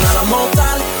vie, nous on a la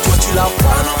mentale. Toi tu l'as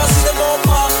pas, non vas-y ne mens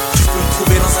pas. Tu peux me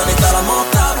trouver dans un état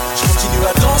lamentable. Je continue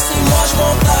à danser, moi je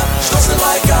m'en tape. Je danse les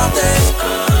bras écartés.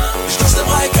 Je danse les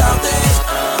bras écartés.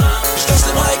 Je danse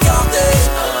les bras écartés.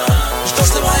 Je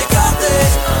danse les bras écartés.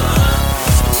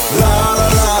 La la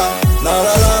la, la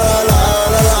la la la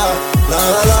la la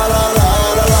la la la la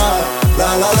la.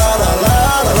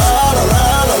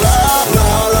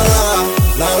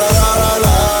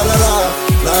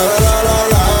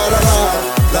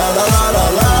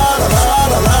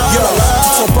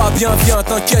 Viens,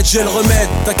 t'inquiète, j'ai le remède.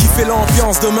 T'as kiffé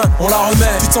l'ambiance, demain on la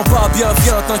remet. Tu te sens pas bien,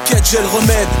 viens, t'inquiète, j'ai le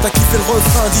remède. T'as kiffé le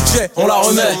refrain, DJ, on la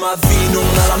remet. Sur ma vie, nous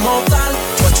on a la mentale.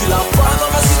 Toi tu l'as pas, non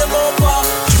vas-y ne mens pas.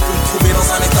 Tu peux me trouver dans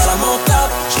un état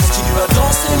lamentable. Je continue à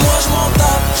danser, moi je m'en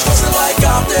tape. Je danse les bras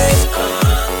écartés.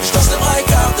 Je danse les bras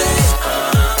écartés.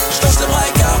 Je danse les bras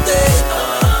écartés.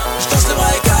 Je danse les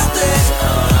bras écartés.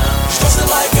 Je danse les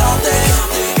bras écartés.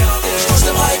 Je danse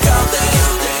les bras écartés.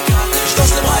 Je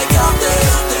danse les bras écartés.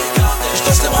 Je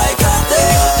danse les bras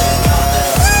écartés.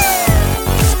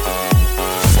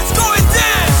 It's going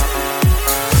down.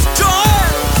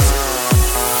 Joel,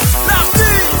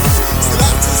 l'artiste. C'est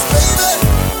l'artiste, baby.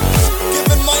 Give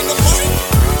me mine the mic.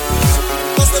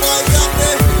 Danse les bras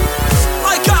écartés.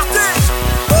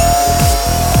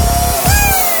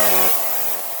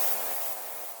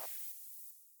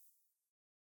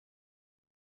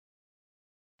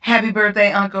 Happy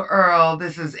birthday, Uncle Earl.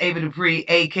 This is Ava Dupree,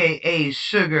 a.k.a.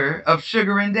 Sugar of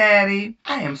Sugar and Daddy.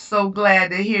 I am so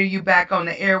glad to hear you back on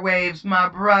the airwaves, my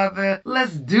brother.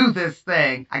 Let's do this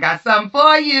thing. I got something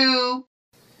for you.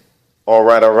 All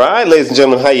right, ladies and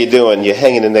gentlemen, how you doing? You're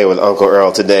hanging in there with Uncle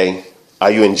Earl today.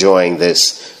 Are you enjoying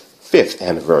this 5th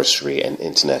anniversary and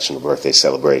international birthday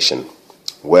celebration?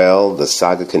 Well, the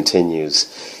saga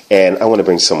continues, and I want to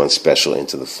bring someone special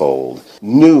into the fold.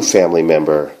 New family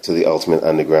member to the Ultimate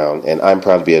Underground, and I'm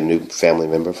proud to be a new family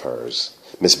member of hers.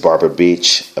 Miss Barbara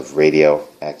Beach of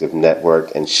Radioactive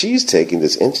Network, and she's taking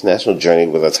this international journey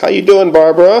with us. How you doing,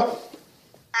 Barbara?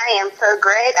 I am so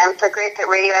great. I'm so great that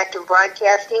Radioactive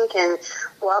Broadcasting can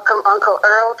welcome Uncle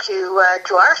Earl to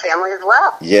our family as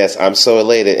well. Yes, I'm so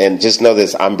elated, and just know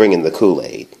this, I'm bringing the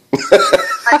Kool-Aid.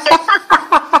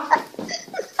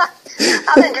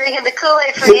 I've been drinking the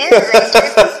Kool-Aid for years.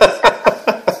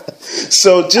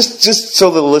 So just so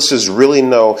the listeners really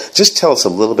know, just tell us a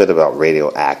little bit about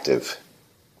Radioactive,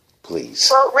 please.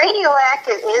 Well,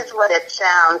 radioactive is what it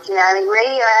sounds.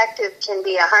 Radioactive can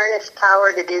be a harness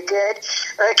power to do good,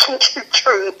 or it can do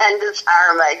tremendous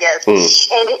harm, I guess. And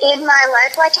in my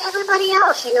life, like everybody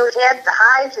else, we've had the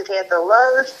highs, we've had the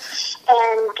lows,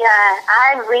 and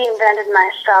I reinvented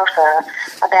myself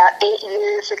about 8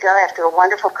 years ago after a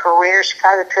wonderful career,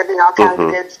 Chicago Tribune, all kinds of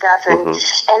good stuff, and then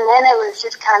it was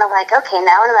just kind of like, okay,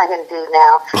 now what am I going to do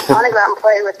now? I want to go out and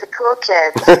play with the cool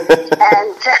kids.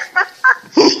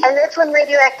 And that's when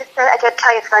Radioactive started. I got to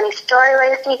tell you a funny story,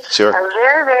 Lacey. Sure. Our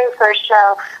very, very first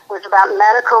show was about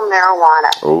medical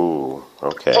marijuana. Ooh,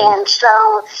 okay. And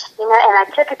so, and I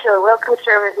took it to a real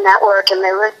conservative network, and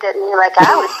they looked at me like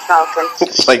I was smoking.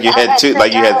 Like you had two,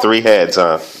 like you had 3 heads,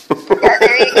 huh? Yeah,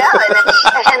 there you go,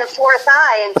 and a 4th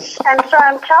eye. And so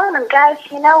I'm telling them, guys,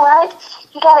 you know what?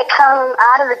 You got to come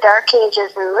out of the dark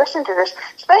ages and listen to this,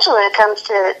 especially when it comes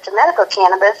to medical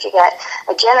cannabis. You got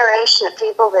a generation of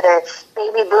people that are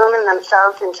maybe booming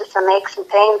themselves into some aches and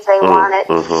pains. They want it.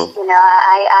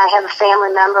 I have a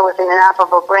family member with an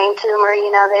inoperable brain tumor.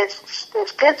 There's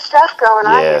good stuff going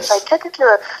on here. So I took it to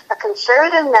a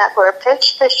conservative network,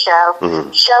 pitched the show. The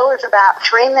show was about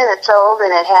 3 minutes old,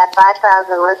 and it had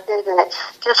 5,000 listeners, and it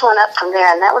just went up from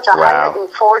there. And that was 144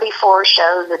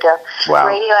 shows ago. Wow.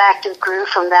 Radioactive grew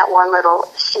from that one little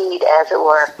seed, as it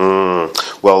were.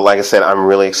 Well, like I said, I'm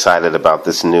really excited about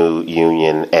this new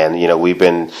union, and we've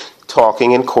been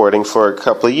talking and courting for a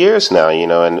couple of years now,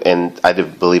 and I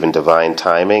believe in divine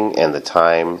timing, and the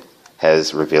time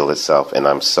has revealed itself, and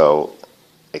I'm so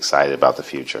excited about the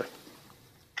future.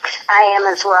 I am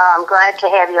as well. I'm glad to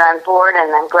have you on board,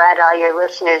 and I'm glad all your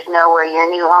listeners know where your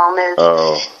new home is,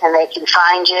 and they can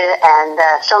find you, and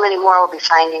so many more will be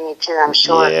finding you too, I'm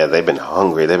sure. Yeah, they've been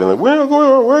hungry. They've been like, where,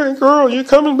 girl, you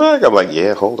coming back? I'm like,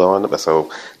 yeah, hold on.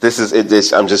 So this is it.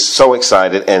 I'm just so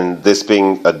excited, and this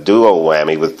being a duo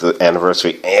whammy with the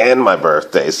anniversary and my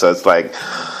birthday, so it's like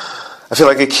I feel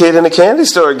like a kid in a candy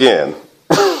store again.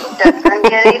 Doesn't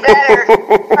get any better.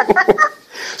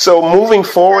 So moving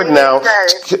forward now,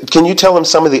 can you tell them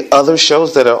some of the other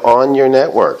shows that are on your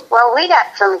network? Well, we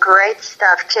got some great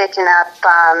stuff kicking up,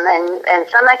 and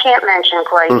some I can't mention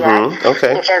quite yet.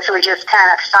 Okay. Because we're just kind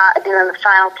of doing the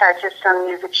final touches, some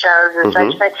music shows and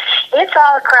such. But it's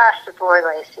all across the board,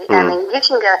 Lacey. I mean, you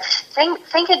can go,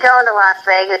 think of going to Las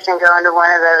Vegas and going to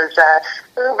one of those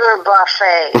Uber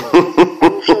buffets.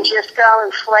 And you can just go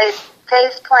and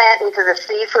face plant into the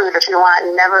seafood if you want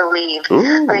and never leave.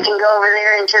 Or you can go over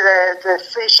there into the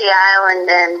sushi aisle and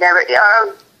never,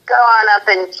 or go on up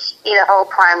and eat a whole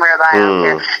prime rib. I don't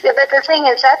care. Yeah, but the thing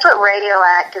is, that's what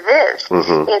Radioactive is.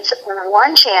 It's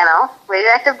one channel,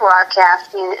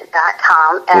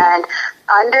 radioactivebroadcasting.com, and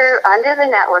under the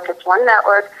network, it's one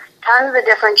network, tons of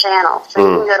different channels. So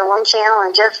you can go to one channel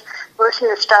and just listen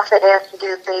to stuff that has to do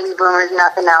with baby boomers,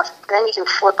 nothing else. Then you can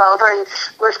flip over and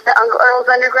listen to Uncle Earl's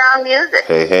underground music.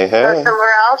 Hey. Go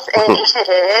somewhere else, and then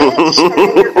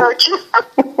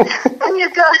you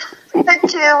go to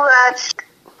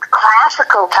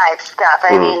classical type stuff.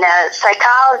 I mean,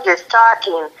 psychologists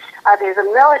talking. There's a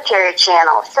military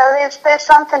channel. So there's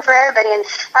something for everybody, and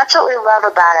that's what we love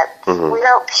about it. We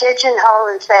don't pigeonhole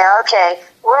and say, okay,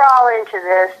 we're all into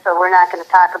this, so we're not going to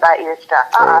talk about your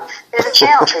stuff. There's a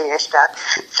channel for your stuff.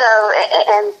 So,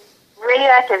 and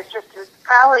Radioactive is just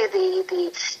probably the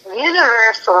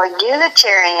universal,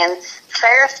 Unitarian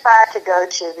fair spot to go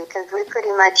to, because we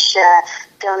pretty much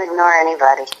don't ignore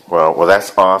anybody. Well,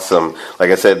 that's awesome.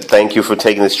 Like I said, thank you for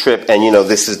taking this trip. And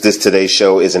this today's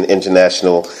show is an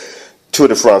international tour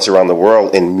de France around the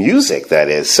world in music. That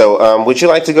is. So, would you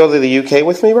like to go to the UK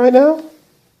with me right now?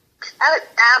 I would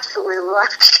absolutely love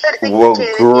to study. Well,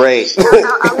 great.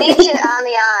 I'll meet you on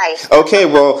the eye. Okay,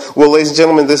 well, ladies and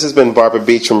gentlemen, this has been Barbara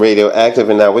Beach from Radioactive,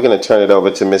 and now we're going to turn it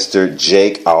over to Mr.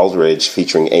 Jake Aldridge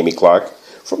featuring Amy Clark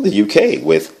from the UK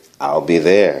with I'll Be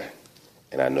There.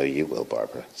 And I know you will,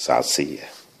 Barbara, so I'll see you.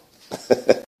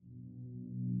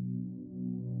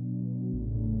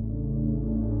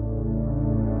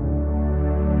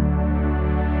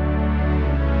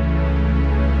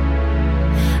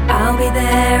 I'll be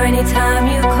there anytime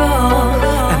you call.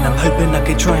 And I'm hoping I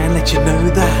can try and let you know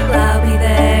that I'll be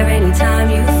there anytime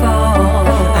you fall.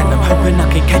 And I'm hoping I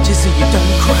can catch you so you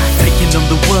don't cry. Taking on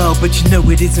the world, but you know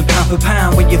it isn't pound for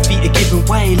pound. When your feet are giving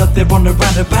way like they're on a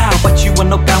roundabout. But you are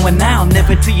not bowing now,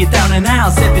 never till you're down and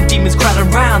out. 7 demons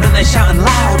crowding round and they're shouting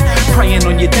loud, praying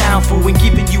on your downfall and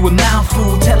giving you a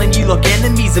mouthful, telling you like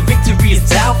enemies a victory is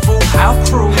doubtful. How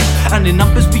cruel, and in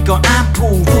numbers we got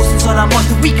ample. Thoughts inside our minds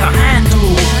that we can't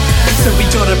handle. So we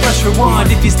gotta press rewind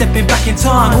if you're stepping back in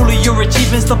time. All of your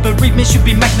achievements, love bereavement should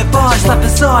be magnified. Slap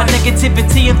aside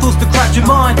negativity and thoughts to crowd your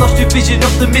mind. Lost your vision,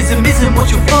 optimism isn't what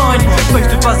you'll find.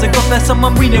 Most of us have got that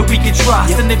someone we know we can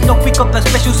trust. And if not, we got that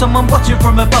special someone watching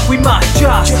from above. We might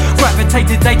just gravitate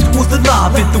today towards the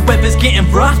love. If the weather's getting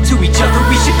rough to each other,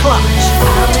 we should clutch.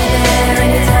 I'll be there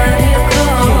anytime you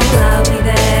call. I'll be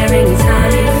there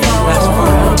anytime you fall.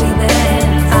 I'll be there,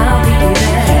 I'll be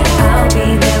there, I'll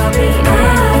be there, I'll be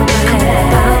anywhere.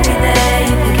 I'll be there,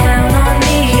 you can count on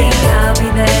me. I'll be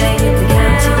there, you can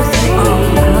count to 3.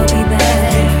 I'll be there,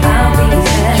 I'll be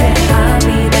there, I'll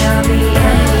be there, I'll be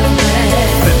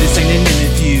anywhere. But this ain't an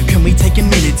interview, can we take a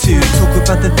minute to talk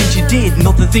about the things you did,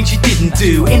 not the things you didn't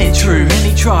do? Ain't it true?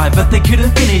 Many tried, but they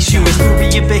couldn't finish you. A story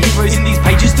of the heroes in these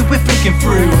pages that we're flicking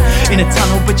through. In a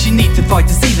tunnel, but you need to fight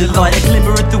to see the light. A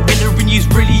glimmer at the window, and you's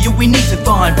really all we need to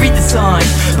find. Read the signs,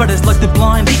 but it's like the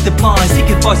blind lead the blind. Seek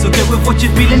advice or go with what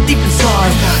you're feeling deep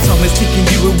inside. Time is ticking,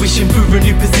 you a wish, improve a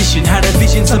new position. Had a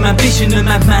vision, some ambition, a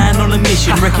madman on a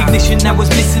mission. Recognition that was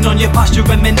missing on your posture,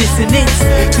 reminiscing. It's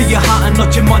to your heart and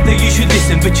not your mind that you should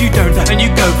listen, but you don't. And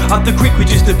you go up the creek with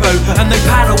just a boat and the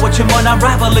paddle. Watch your mind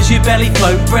unravel as your belly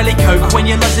float. Rarely cope when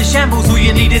your life's a shambles. All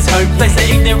you need is hope. They say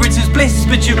ignorance is bliss,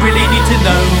 but you really need to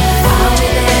know. I'll be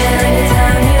there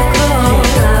anytime you call.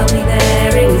 I'll be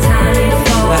there anytime you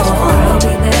fall. I'll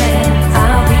be there,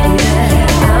 I'll be there,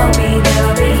 I'll be there,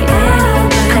 I'll be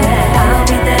anywhere. I'll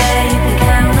be there, you can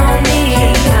count on me.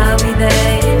 I'll be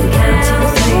there, you can count to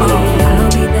 3.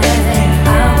 I'll be there,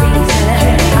 I'll be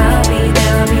there, I'll be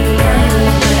there, I'll be anywhere.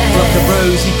 Like a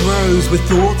rose he grows with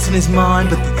thoughts in his mind,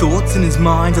 but the thoughts in his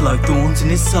mind are like thorns in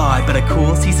his side. But of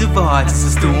course he survives as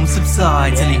the storm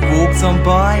subsides, and he walks on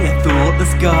by a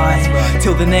thoughtless guide.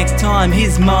 Till the next time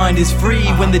his mind is free.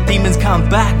 When the demons come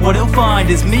back, what he'll find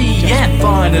is me. And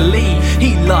finally,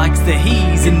 he likes the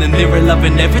he's in the mirror,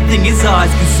 loving everything his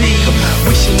eyes can see.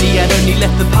 Wishing he had only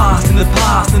left the past in the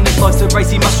past. And if life's a race,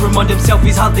 he must remind himself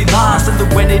he's hardly last. And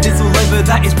that when it is all over,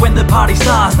 that is when the party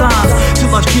starts. Till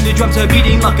life's tune, the drums are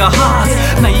beating like a heart.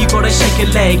 Now you gotta shake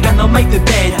a leg and I'll make the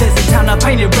bed. There's a town I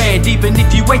painted red, even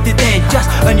if you wait the dead. Just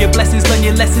earn your blessings, learn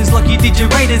your lessons like you did your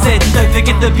A to Z. And don't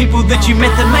forget the people that you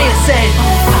met that may have said,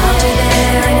 I'll be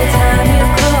there anytime you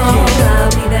call.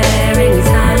 I'll be there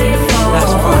anytime you fall.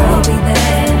 I'll be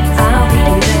there, I'll be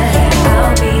there,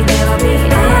 I'll be there, I'll be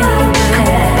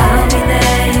anywhere. I'll be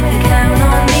there, you can count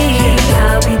on me.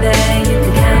 I'll be there, you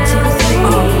can count to 3.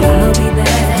 I'll be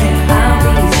there, I'll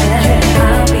be there,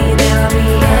 I'll be there, I'll be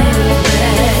anywhere.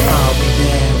 I'll be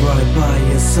there right by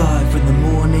your side for the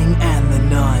morning and the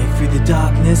night, through the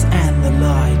darkness and the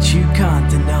light. You can't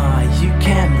deny, you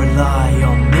can rely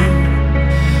on me.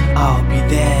 I'll be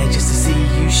there just to see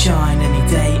you shine any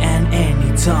day and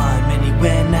any time,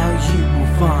 anywhere. Now you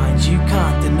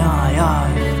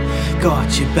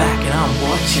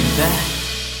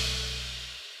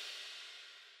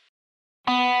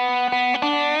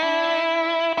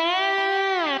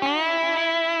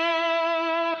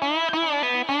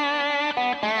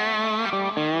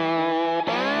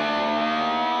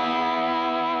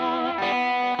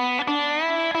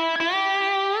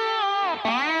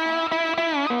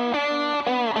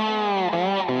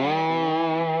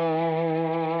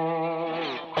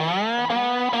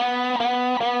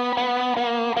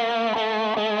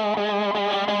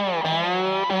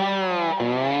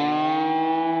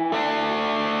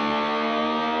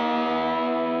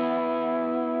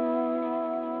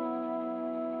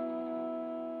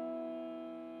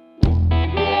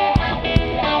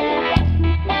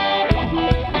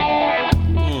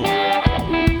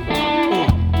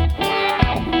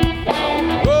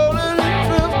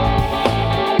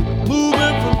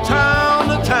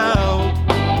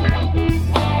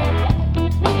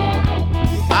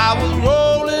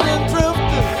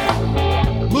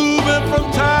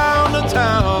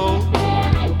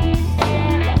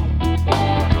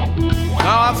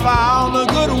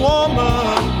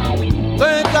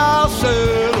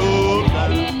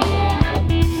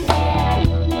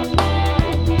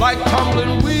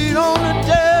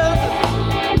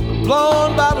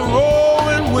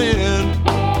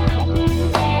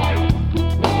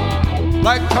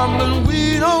like tumbling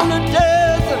weed on the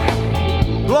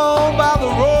desert, blown by the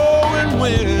roaring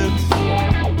wind.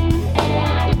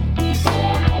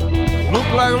 Look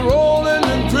like rolling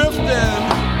and drifting,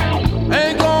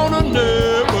 ain't gonna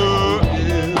never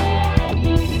end.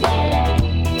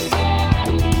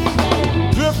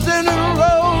 Drifting and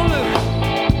rolling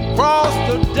across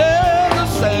the desert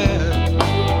sand.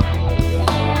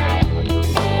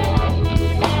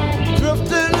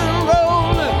 Drifting and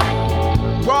rolling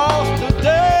across the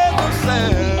desert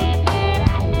sand.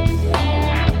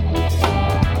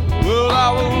 Well, I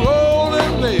was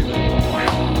rolling, baby.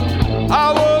 I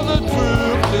was a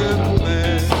drifting man.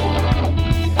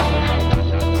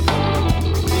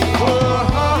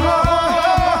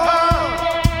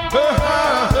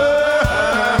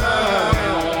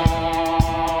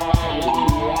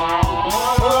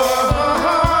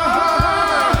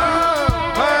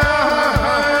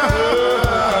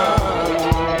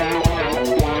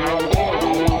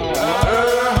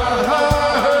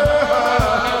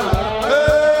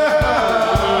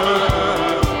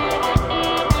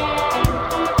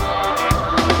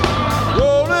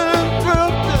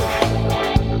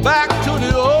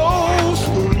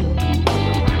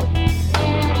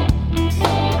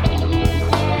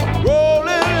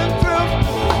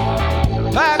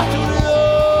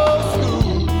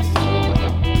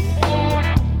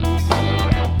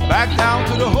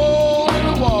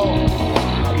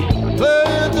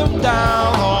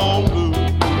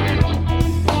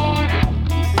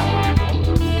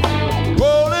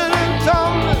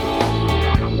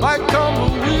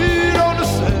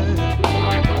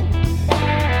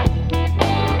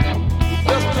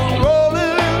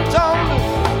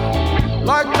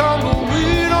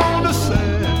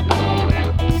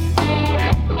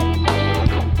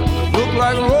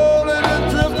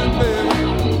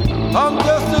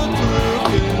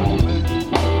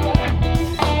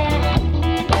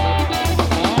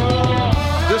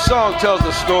 Song tells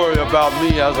a story about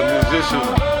me as a musician.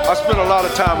 I spent a lot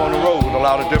of time on the road with a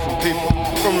lot of different people,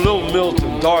 from Lil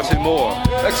Milton, Darcy Moore,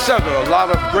 etc. A lot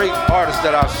of great artists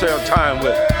that I've shared time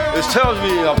with. It tells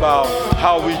me about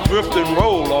how we drift and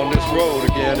roll on this road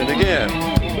again and again,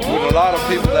 with a lot of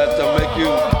people that make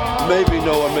you maybe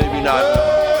know or maybe not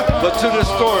know. But to this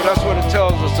story, that's what it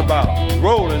tells us about,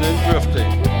 rolling and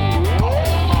drifting.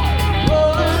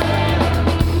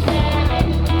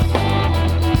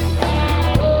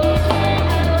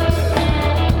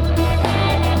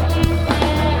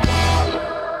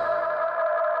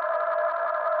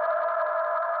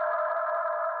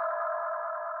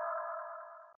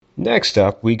 Next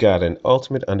up, we got an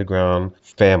Ultimate Underground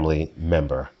family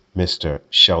member, Mr.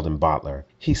 Sheldon Butler.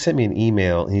 He sent me an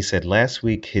email and he said last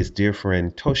week his dear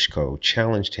friend Toshko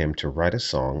challenged him to write a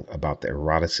song about the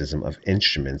eroticism of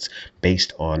instruments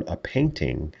based on a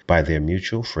painting by their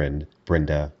mutual friend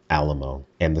Brenda Alamo.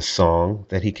 And the song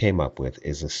that he came up with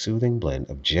is a soothing blend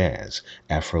of jazz,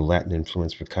 Afro-Latin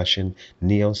influenced percussion,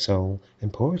 neo-soul,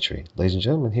 and poetry. Ladies and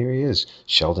gentlemen, here he is,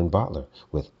 Sheldon Butler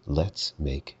with Let's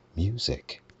Make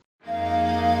Music.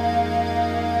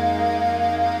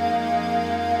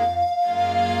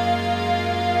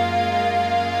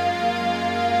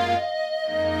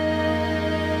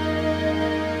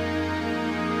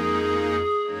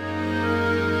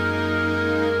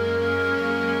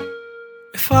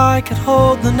 If I could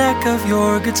hold the neck of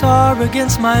your guitar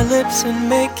against my lips and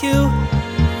make you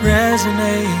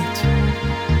resonate,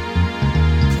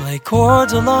 play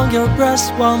chords along your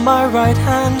breast while my right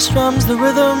hand strums the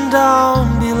rhythm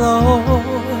down below,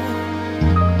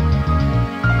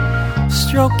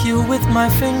 stroke you with my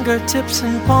fingertips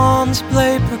and palms,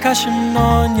 play percussion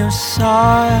on your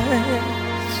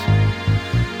sides,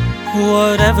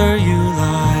 whatever you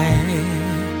like,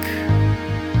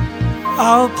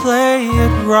 I'll play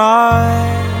it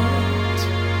right.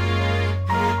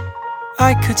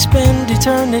 I could spend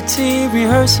eternity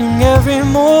rehearsing every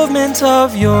movement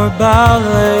of your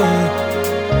ballet,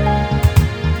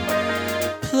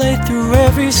 play through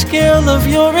every scale of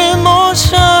your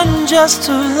emotion just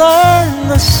to learn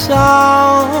the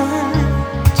sound,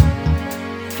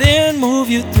 then move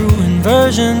you through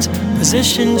inversions,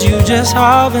 positions you just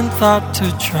haven't thought to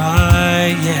try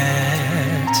yet,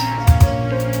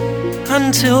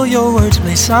 until your words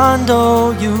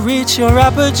glissando, you reach your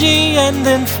apogee and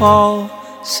then fall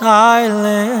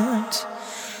silent.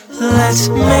 Let's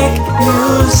make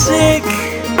music.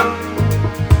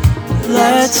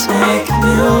 Let's make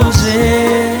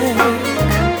music.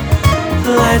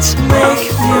 Let's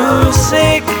make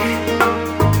music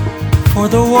for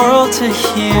the world to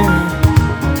hear.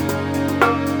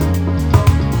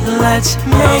 Let's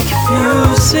make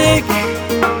music.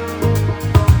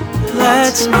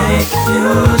 Let's make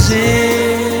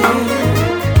music.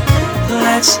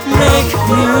 Let's make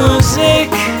music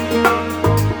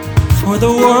for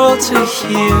the world to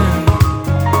hear.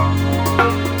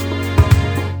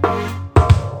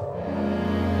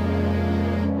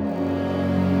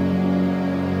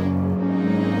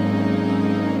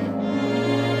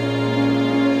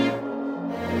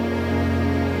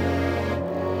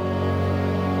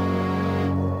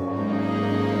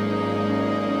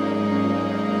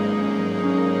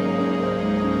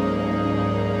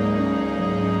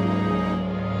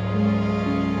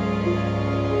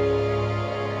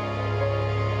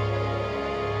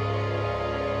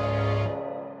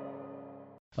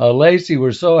 Lacey,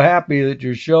 we're so happy that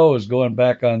your show is going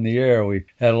back on the air. We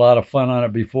had a lot of fun on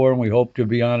it before, and we hope to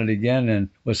be on it again and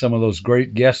with some of those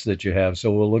great guests that you have,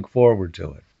 so we'll look forward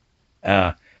to it.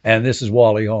 And this is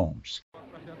Wally Holmes.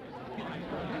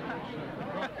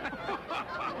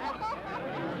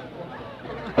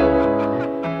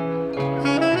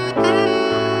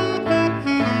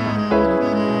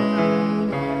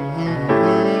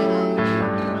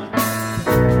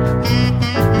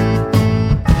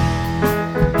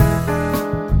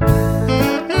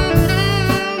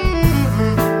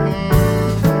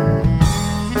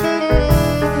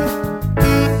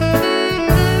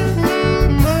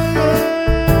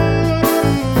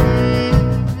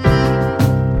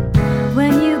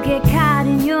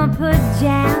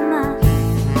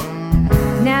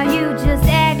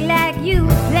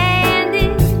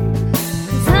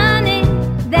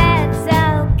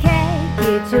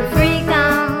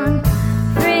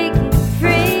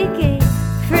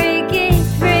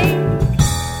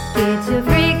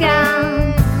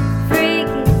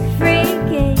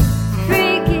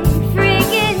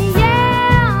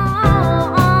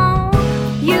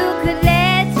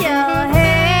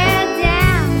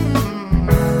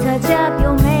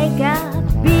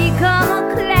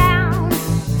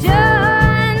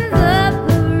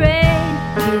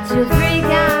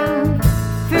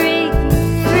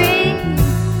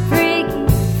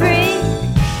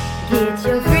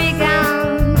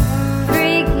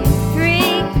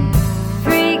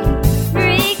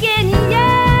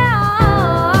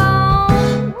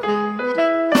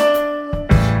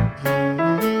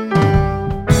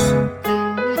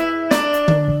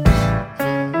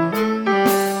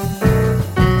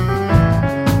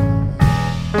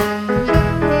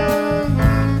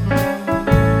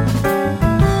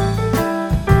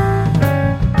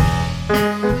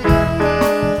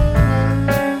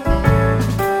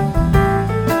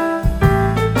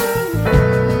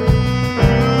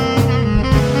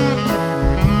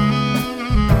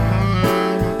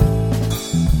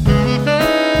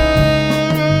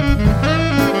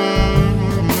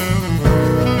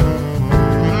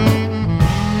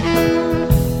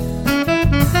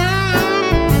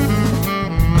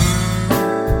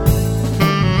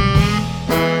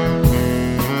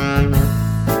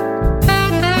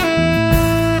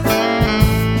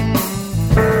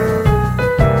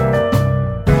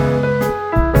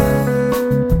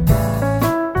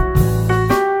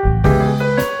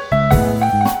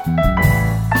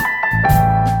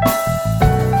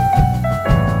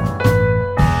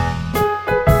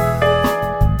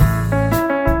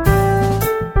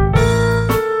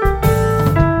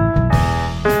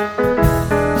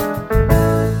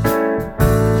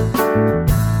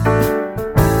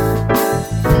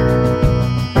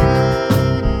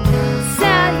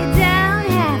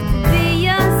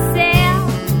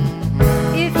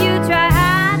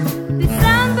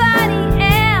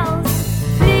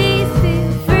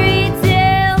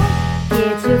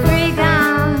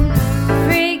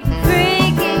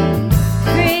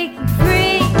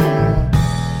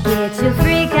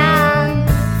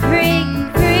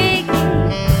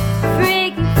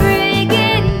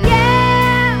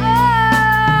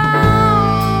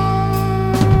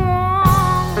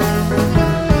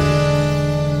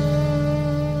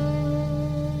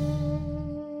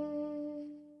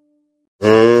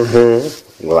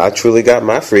 Well, I truly got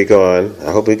my freak on.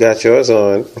 I hope you got yours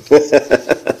on.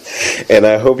 And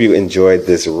I hope you enjoyed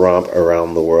this romp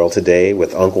around the world today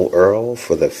with Uncle Earl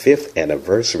for the 5th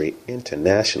anniversary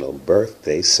international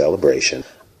birthday celebration.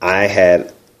 I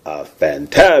had a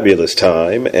fantabulous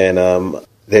time, and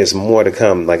there's more to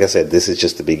come. Like I said, this is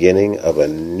just the beginning of a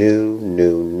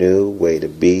new way to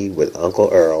be with Uncle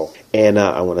Earl. And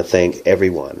I want to thank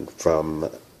everyone from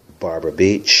Barbara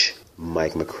Beach,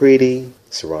 Mike McCready,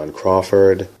 Saron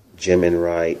Crawford, Jim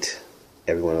Enright,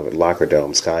 everyone over at Locker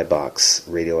Dome, Skybox,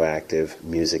 Radioactive,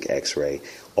 Music X-Ray,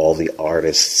 all the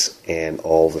artists and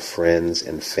all the friends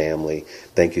and family.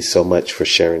 Thank you so much for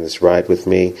sharing this ride with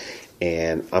me.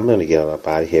 And I'm going to get on up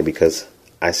out of here because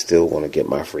I still want to get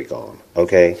my freak on,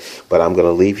 okay? But I'm going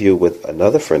to leave you with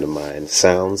another friend of mine,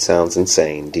 Sounds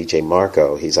Insane, DJ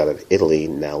Marco. He's out of Italy,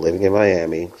 now living in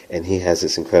Miami, and he has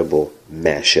this incredible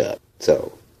mashup.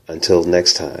 So, until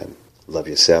next time, love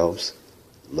yourselves,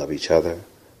 love each other,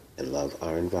 and love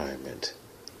our environment.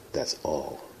 That's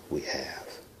all we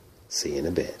have. See you in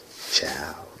a bit.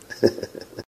 Ciao.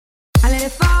 I let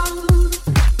it fall,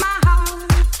 my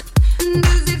heart, and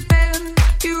as it fell,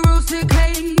 you rose to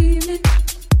claim it.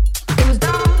 It was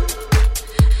dark,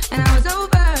 and I was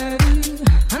over,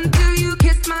 until you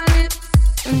kissed my lips,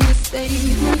 and you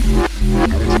saved me.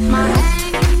 My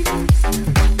hands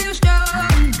feel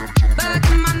strong, but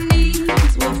my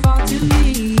knees will fall to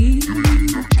me.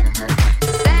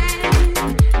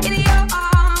 Stand in your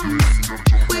arms,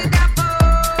 without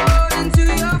falling to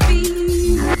your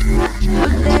feet.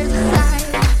 But there's a side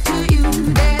to you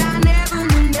that I never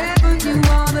knew.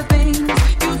 All the things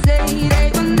you say, they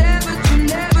were never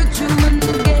true. And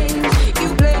the games you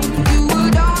play, you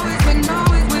would always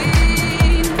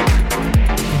win.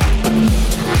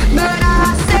 But I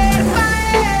set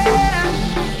fire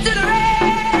to the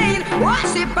rain,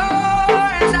 watch it pour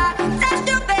as I touched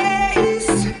your face.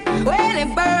 When it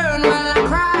burned, well I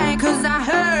cried, 'cause I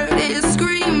heard it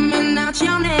screaming out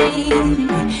your name,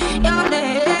 your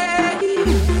name.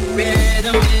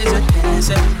 Rhythm is a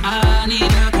dancer, I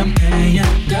need a companion.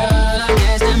 Girl, I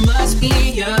guess that must be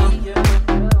you.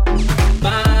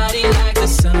 Body like the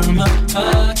summer,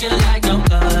 touch it like no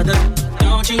other.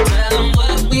 Don't you tell them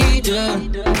what we do.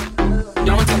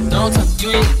 Don't tell, you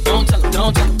ain't, don't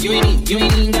tell them, you ain't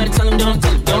even gotta tell them, don't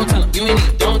tell them, you ain't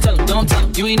even, don't tell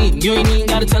them, you ain't even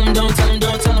gotta tell them, don't tell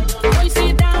them. Girl, you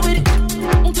sit down with it,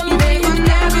 don't tell them, They were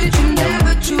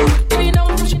never true. Girl, you know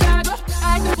I'm from Chicago,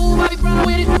 I act a fool, Bobby Brown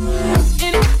with it.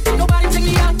 In it, nobody take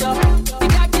me out though. You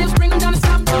got gifts, bring them down to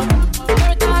South though.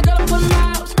 Every time I go to put them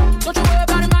out, don't you worry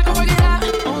about it, I can work it out.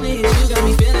 Only you got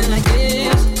me feeling like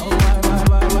this. Oh,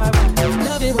 right.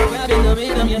 Love it, we're grabbing the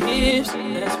rhythm, your hips.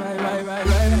 That's right.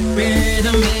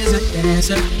 Rhythm is a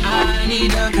dancer, I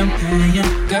need a companion.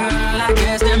 Girl, I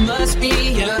guess that must be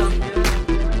you.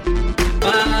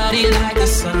 Body like the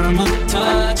summer,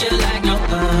 touch it like no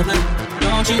other.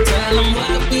 Don't you tell them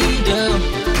what we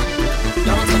do.